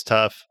roll plus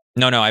tough.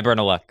 no, I burn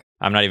a luck.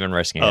 I'm not even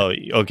risking it.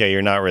 Oh, okay.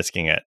 You're not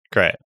risking it.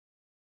 Great.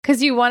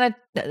 Because you want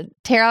to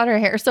tear out her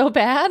hair so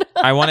bad?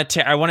 I want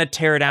to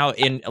tear it out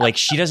in like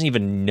she doesn't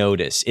even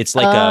notice. It's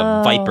like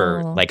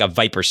a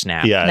viper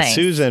snap. Yeah. Nice.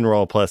 Susan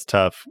roll plus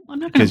tough I'm not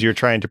gonna, because you're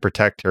trying to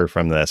protect her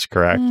from this,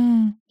 correct?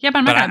 yeah, but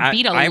I'm not But going to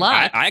beat a I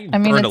luck. I I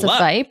mean, burned it's a a luck.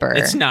 viper.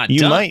 It's not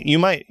You done.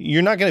 might.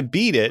 You're not going to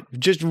beat it.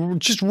 Just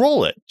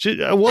roll it.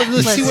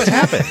 Let's see what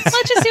happens.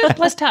 Let's just see what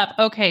plus tough.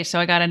 Okay, so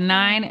I got a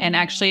 9, and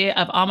actually,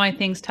 of all my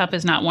things, tough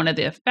is not one of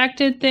the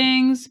affected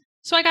things.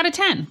 So I got a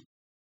 10.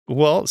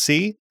 Well,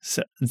 see,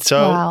 so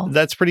Wow.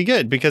 that's pretty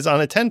good because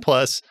on a 10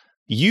 plus,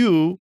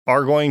 you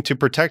are going to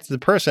protect the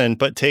person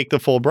but take the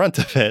full brunt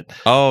of it.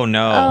 Oh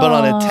no. But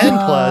on a 10 Oh.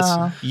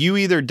 plus, you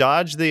either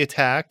dodge the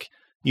attack,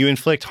 you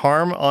inflict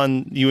harm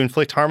on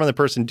the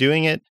person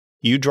doing it,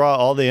 you draw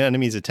all the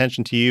enemy's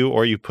attention to you,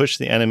 or you push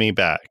the enemy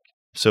back.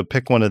 So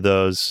pick one of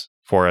those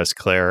for us,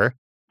 Claire.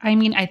 I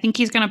mean, I think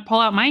he's going to pull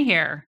out my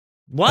hair.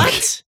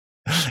 What?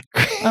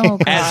 Oh,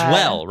 God. As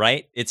well,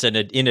 right? It's in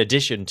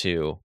addition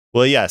to.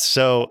 Well, yes.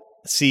 So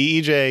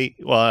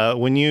CEJ,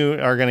 when you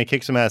are going to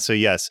kick some ass, so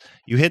yes,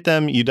 you hit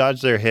them, you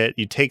dodge their hit,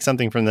 you take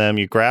something from them,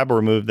 you grab or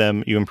remove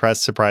them, you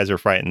impress, surprise, or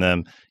frighten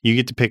them. You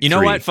get to pick You know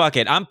three. what? Fuck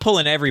it. I'm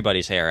pulling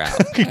everybody's hair out.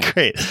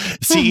 Great.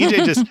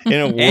 CEJ just in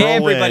a whirlwind.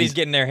 Everybody's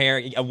getting their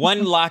hair.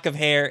 One lock of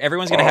hair.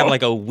 Everyone's gonna have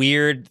like a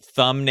weird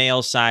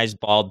thumbnail-sized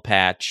bald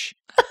patch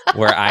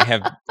where I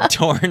have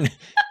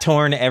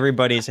torn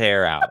everybody's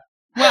hair out.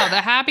 Well,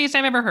 the happiest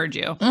I've ever heard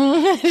you.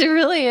 It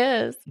really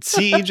is.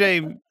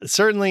 CEJ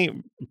certainly,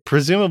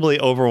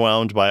 presumably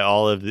overwhelmed by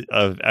all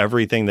of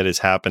everything that is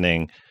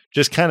happening,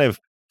 just kind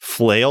of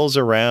flails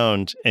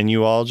around, and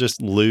you all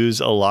just lose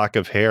a lock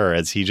of hair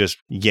as he just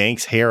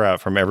yanks hair out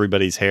from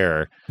everybody's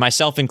hair.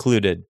 Myself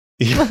included.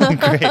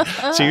 Great.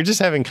 So you're just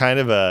having kind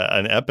of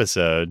an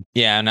episode.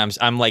 Yeah, and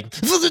I'm like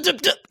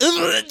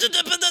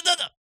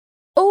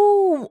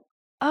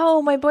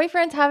Oh, my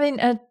boyfriend's having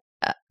a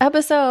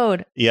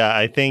episode. Yeah,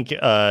 I think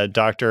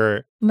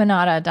Dr.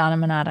 Donna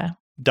Manada.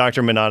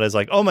 Dr. Manada is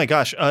like, oh my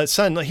gosh,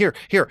 son, here,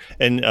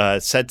 and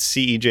sets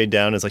CEJ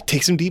down. Is like,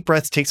 take some deep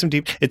breaths,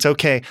 it's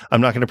okay.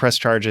 I'm not going to press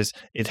charges.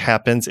 It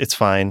happens. It's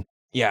fine.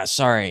 Yeah,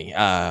 sorry.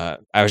 I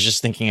was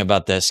just thinking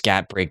about the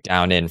scat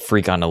breakdown in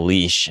Freak on a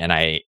Leash, and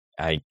I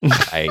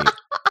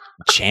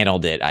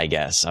channeled it, I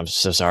guess. I'm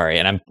so sorry.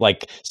 And I'm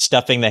like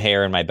stuffing the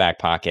hair in my back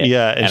pocket.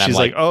 Yeah, and I'm she's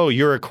like, oh,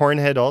 you're a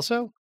cornhead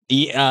also?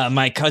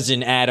 My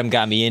cousin Adam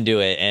got me into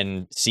it,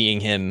 and seeing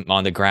him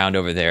on the ground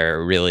over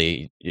there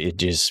really, it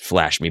just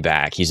flashed me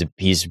back.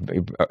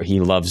 He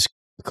loves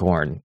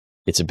corn.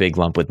 It's a big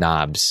lump with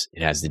knobs.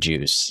 It has the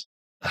juice.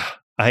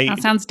 That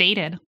sounds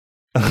dated.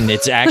 And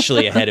it's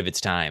actually ahead of its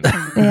time.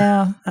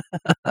 Yeah.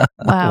 Wow.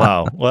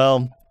 Wow.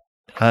 Well,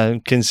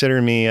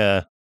 consider me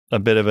a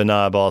bit of a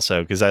knob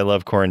also, because I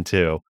love corn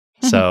too.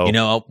 So, You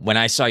know, when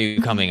I saw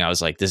you coming, I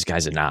was like, this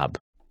guy's a knob.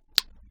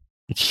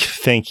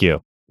 thank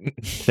you.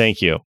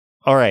 Thank you.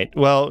 All right.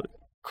 Well,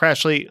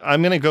 Crashly,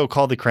 I'm going to go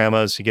call the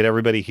Kramos to get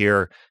everybody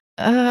here.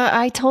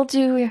 I told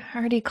you we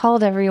already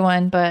called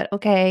everyone, but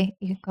okay,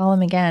 you can call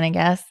them again, I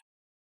guess.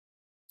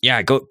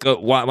 Yeah, go.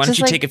 Why don't Just,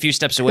 you like, take a few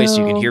steps away so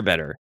you can go- hear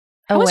better?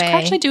 How was Away.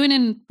 Crutchley doing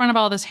in front of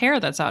all this hair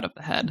that's out of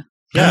the head?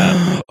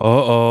 Yeah.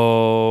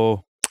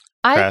 Uh-oh.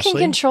 I Crashly? can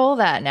control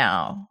that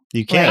now.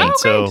 You can. Right.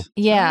 So, great.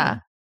 Yeah,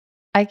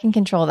 I can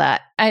control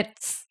that.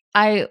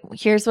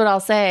 Here's what I'll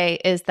say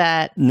is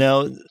that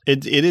no,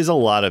 it is a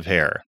lot of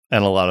hair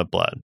and a lot of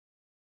blood.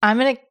 I'm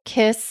going to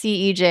kiss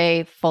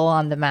CEJ full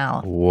on the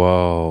mouth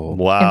Whoa.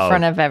 Wow. in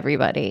front of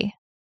everybody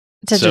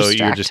to so distract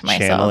you're just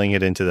myself. channeling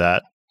it into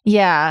that.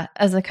 Yeah,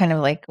 as a kind of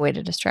like way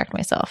to distract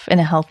myself in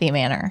a healthy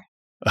manner.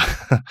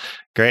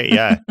 Great.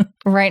 Yeah.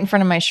 Right in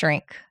front of my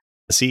shrink.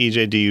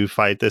 CEJ, do you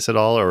fight this at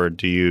all or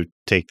do you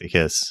take the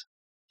kiss?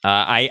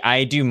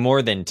 I do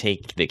more than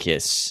take the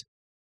kiss.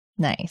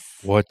 Nice.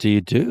 What do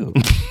you do?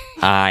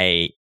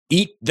 I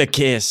eat the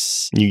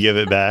kiss. You give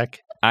it back?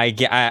 I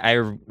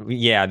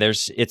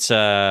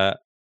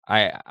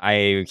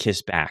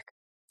kiss back,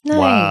 Nice.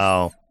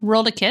 Wow.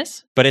 Rolled a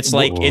kiss? but it's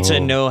like it's a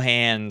Whoa. no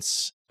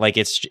hands. Like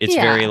it's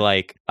Yeah. very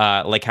like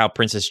how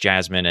Princess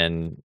Jasmine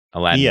and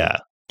Aladdin Yeah.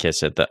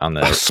 kiss on Oh,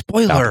 the.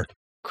 spoiler.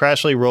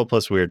 Crashly, roll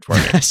plus weird for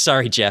me.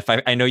 Sorry, Jeff.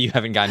 I know you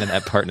haven't gotten to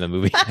that part in the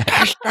movie.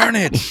 Gosh darn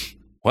it.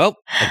 Well,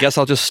 I guess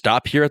I'll just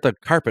stop here at the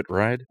carpet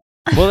ride.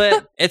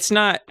 Well, it's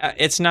not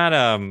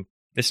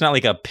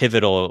like a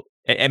pivotal.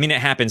 I mean, it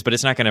happens, but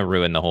it's not going to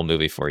ruin the whole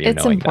movie for you.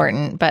 It's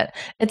important, but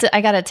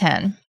I got a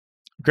 10.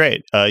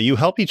 Great. You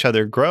help each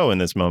other grow in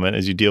this moment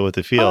as you deal with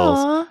the feels.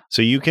 Aw,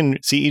 So you can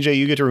see, EJ,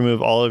 you get to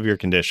remove all of your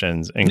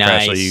conditions, and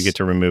Nice. Crashly, you get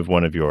to remove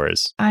one of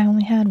yours. I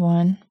only had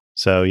one.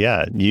 So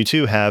yeah, you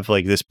two have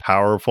like this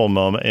powerful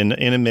moment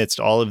in amidst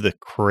all of the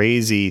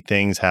crazy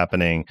things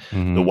happening,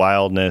 the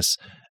wildness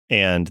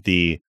and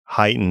the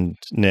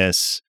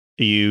heightenedness.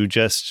 You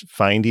just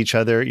find each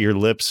other, your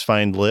lips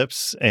find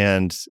lips,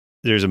 and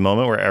there's a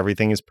moment where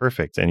everything is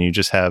perfect and you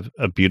just have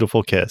a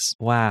beautiful kiss.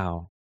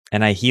 Wow.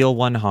 And I heal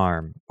one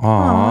harm.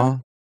 Aw.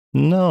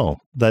 No,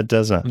 that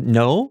doesn't.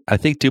 No? I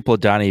think Duplo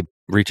Donnie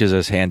reaches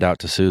his hand out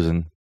to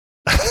Susan.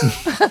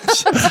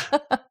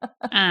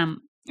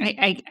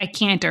 I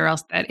can't, or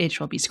else that itch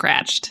will be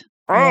scratched.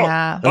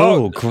 Yeah.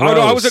 Oh, no,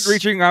 I wasn't gross.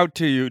 reaching out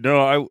to you.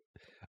 No,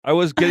 I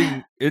was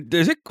getting.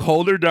 Is it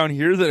colder down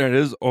here than it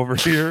is over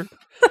here?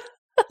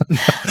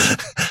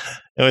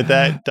 And with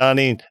that,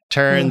 Donnie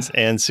turns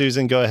and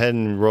Susan, go ahead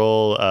and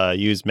roll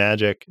use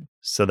magic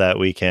so that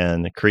we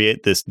can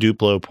create this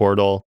Duplo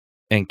portal.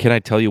 And can I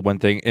tell you one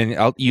thing?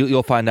 And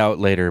you'll find out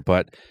later,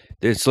 but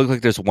it looks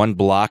like there's one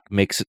block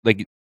makes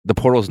like the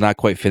portal's not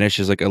quite finished.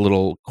 There's like a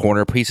little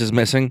corner piece is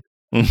missing.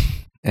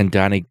 And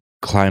Donnie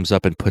climbs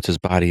up and puts his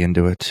body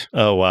into it.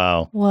 Oh,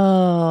 wow.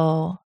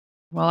 Whoa.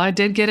 Well, I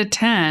did get a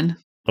 10.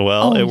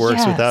 Well, Oh, it works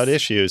yes. without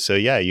issues. So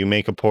yeah, you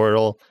make a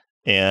portal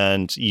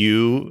and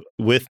you,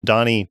 with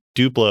Donnie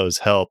Duplo's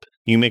help,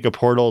 you make a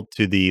portal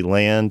to the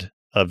land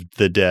of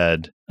the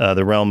dead,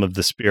 the realm of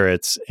the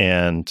spirits,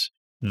 and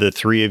the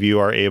three of you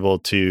are able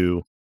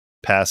to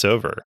pass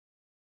over.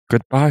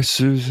 Goodbye,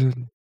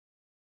 Susan.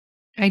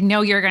 I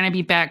know you're going to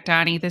be back,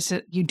 Donnie.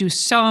 You do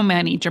so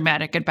many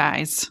dramatic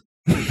goodbyes.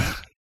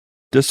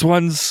 This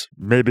one's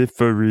maybe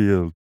for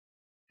real.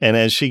 And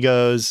as she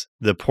goes,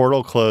 the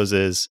portal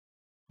closes.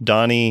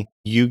 Donnie,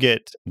 you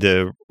get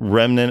the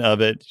remnant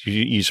of it.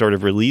 You sort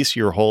of release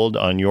your hold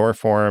on your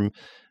form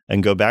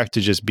and go back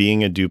to just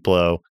being a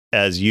Duplo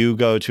as you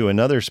go to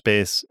another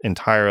space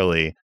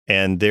entirely.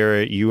 And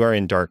there you are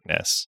in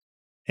darkness.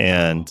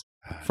 And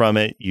from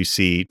it, you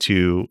see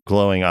two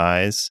glowing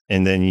eyes.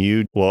 And then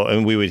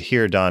and we would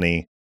hear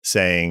Donnie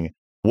saying,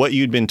 what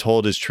you'd been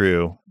told is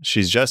true.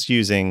 She's just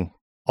using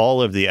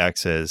all of the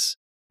X's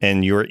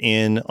and you're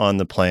in on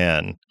the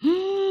plan.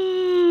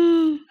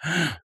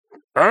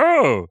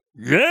 Oh,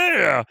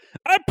 yeah.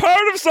 I'm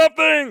part of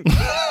something.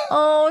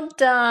 Oh,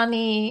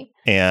 Donnie.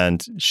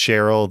 And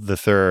Cheryl the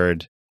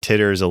Third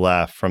titters a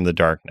laugh from the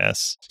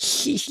darkness.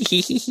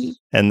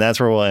 And that's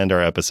where we'll end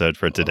our episode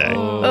for today.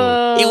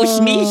 Oh. It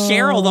was me,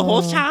 Cheryl, the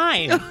whole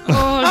time.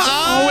 Oh, it's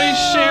always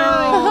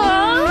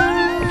Cheryl.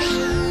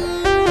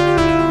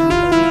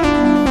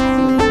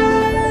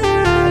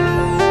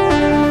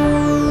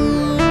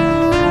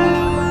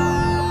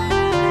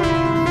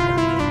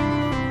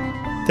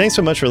 Thanks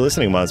so much for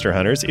listening, Monster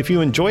Hunters. If you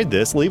enjoyed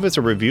this, leave us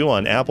a review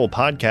on Apple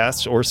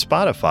Podcasts or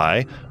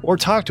Spotify, or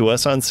talk to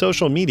us on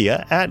social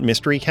media at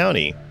Mystery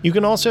County. You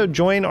can also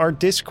join our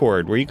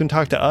Discord, where you can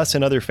talk to us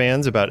and other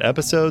fans about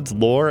episodes,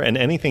 lore, and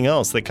anything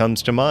else that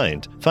comes to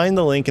mind. Find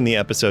the link in the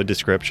episode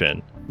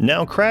description.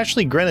 Now,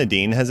 Crashly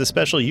Grenadine has a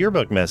special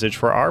yearbook message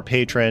for our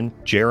patron,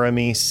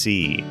 Jeremy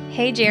C.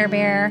 Hey, Jer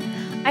Bear.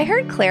 I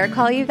heard Claire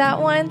call you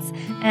that once,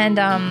 and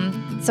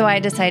so I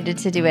decided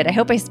to do it. I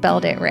hope I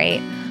spelled it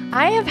right.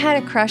 I have had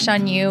a crush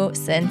on you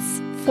since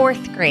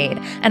 4th grade,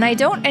 and I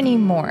don't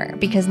anymore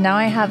because now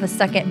I have a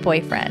second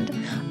boyfriend.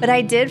 But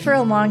I did for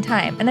a long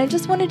time, and I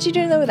just wanted you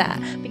to know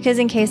that because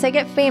in case I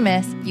get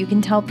famous, you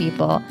can tell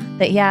people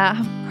that, yeah,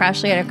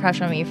 Crashly had a crush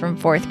on me from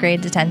 4th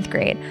grade to 10th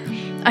grade.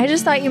 I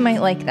just thought you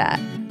might like that,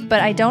 but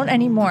I don't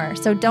anymore,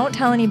 so don't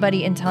tell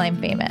anybody until I'm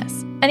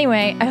famous.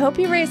 Anyway, I hope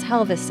you raise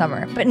hell this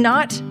summer, but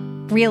not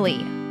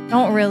really.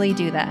 Don't really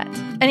do that.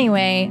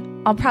 Anyway,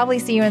 I'll probably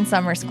see you in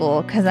summer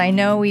school because I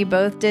know we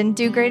both didn't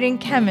do great in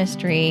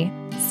chemistry.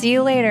 See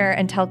you later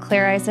and tell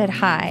Claire I said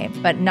hi,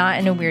 but not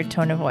in a weird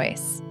tone of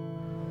voice.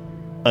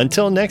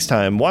 Until next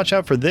time, watch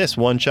out for this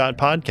one-shot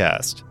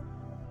podcast.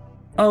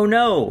 Oh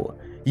no!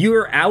 You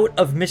are out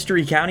of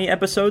Mystery County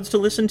episodes to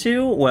listen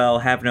to? Well,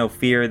 have no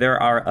fear, there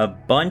are a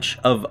bunch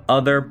of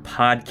other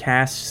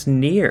podcasts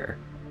near.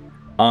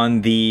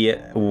 On the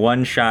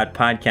One Shot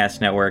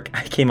Podcast Network.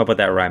 I came up with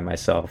that rhyme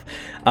myself.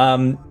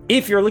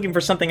 If you're looking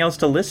for something else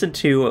to listen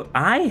to,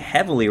 I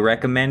heavily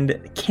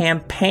recommend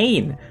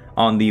Campaign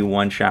on the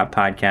One Shot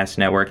Podcast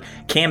Network.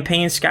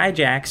 Campaign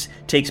Skyjacks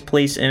takes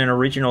place in an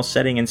original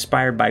setting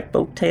inspired by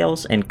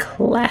folktales and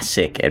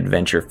classic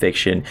adventure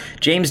fiction.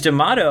 James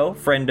D'Amato,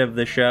 friend of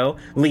the show,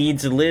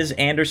 leads Liz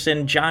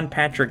Anderson, John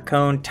Patrick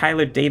Cohn,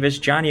 Tyler Davis,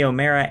 Johnny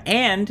O'Mara,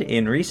 and,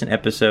 in recent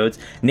episodes,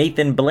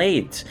 Nathan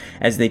Blades,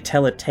 as they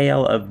tell a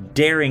tale of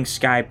daring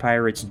sky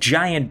pirates,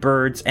 giant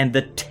birds, and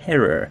the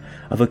terror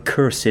of a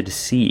cursed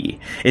sea.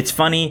 It's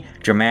funny,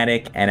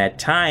 dramatic, and at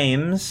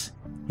times,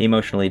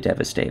 emotionally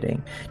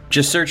devastating.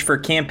 Just search for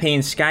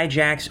Campaign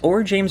Skyjacks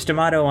or James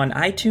D'Amato on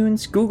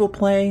iTunes, Google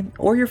Play,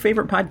 or your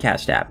favorite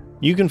podcast app.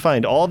 You can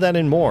find all that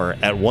and more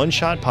at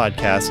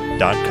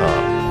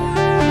oneshotpodcast.com.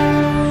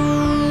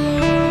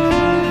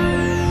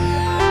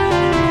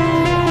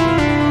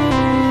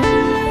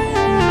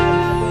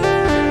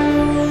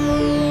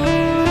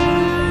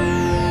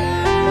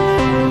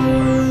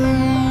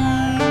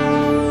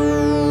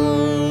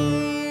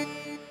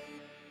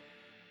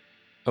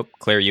 Oh,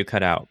 Claire, you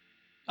cut out.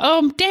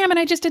 Oh, damn it.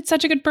 I just did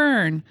such a good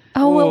burn.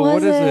 Oh, what Whoa,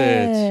 was what is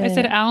it? it? I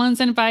said Alan's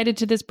invited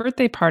to this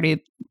birthday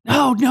party.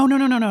 Oh, no.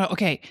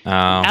 Okay. Oh,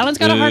 Alan's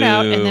got a heart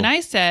out. And then boo. I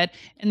said,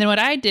 and then what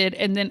I did,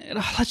 and then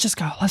let's just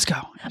go. Let's go.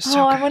 It was Oh,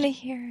 so I good. want to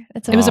hear.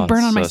 It's It was a Oh,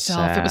 burn on so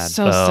myself. It was sad.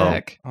 so Oh.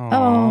 sick.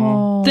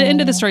 Oh. The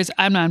end of the story is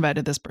I'm not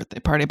invited to this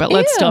birthday party, but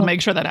let's still Ew. make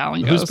sure that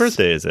Alan goes. Whose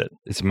birthday is it?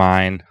 It's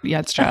mine.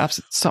 Yeah, it's Jeff's.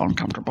 It's so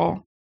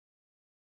uncomfortable.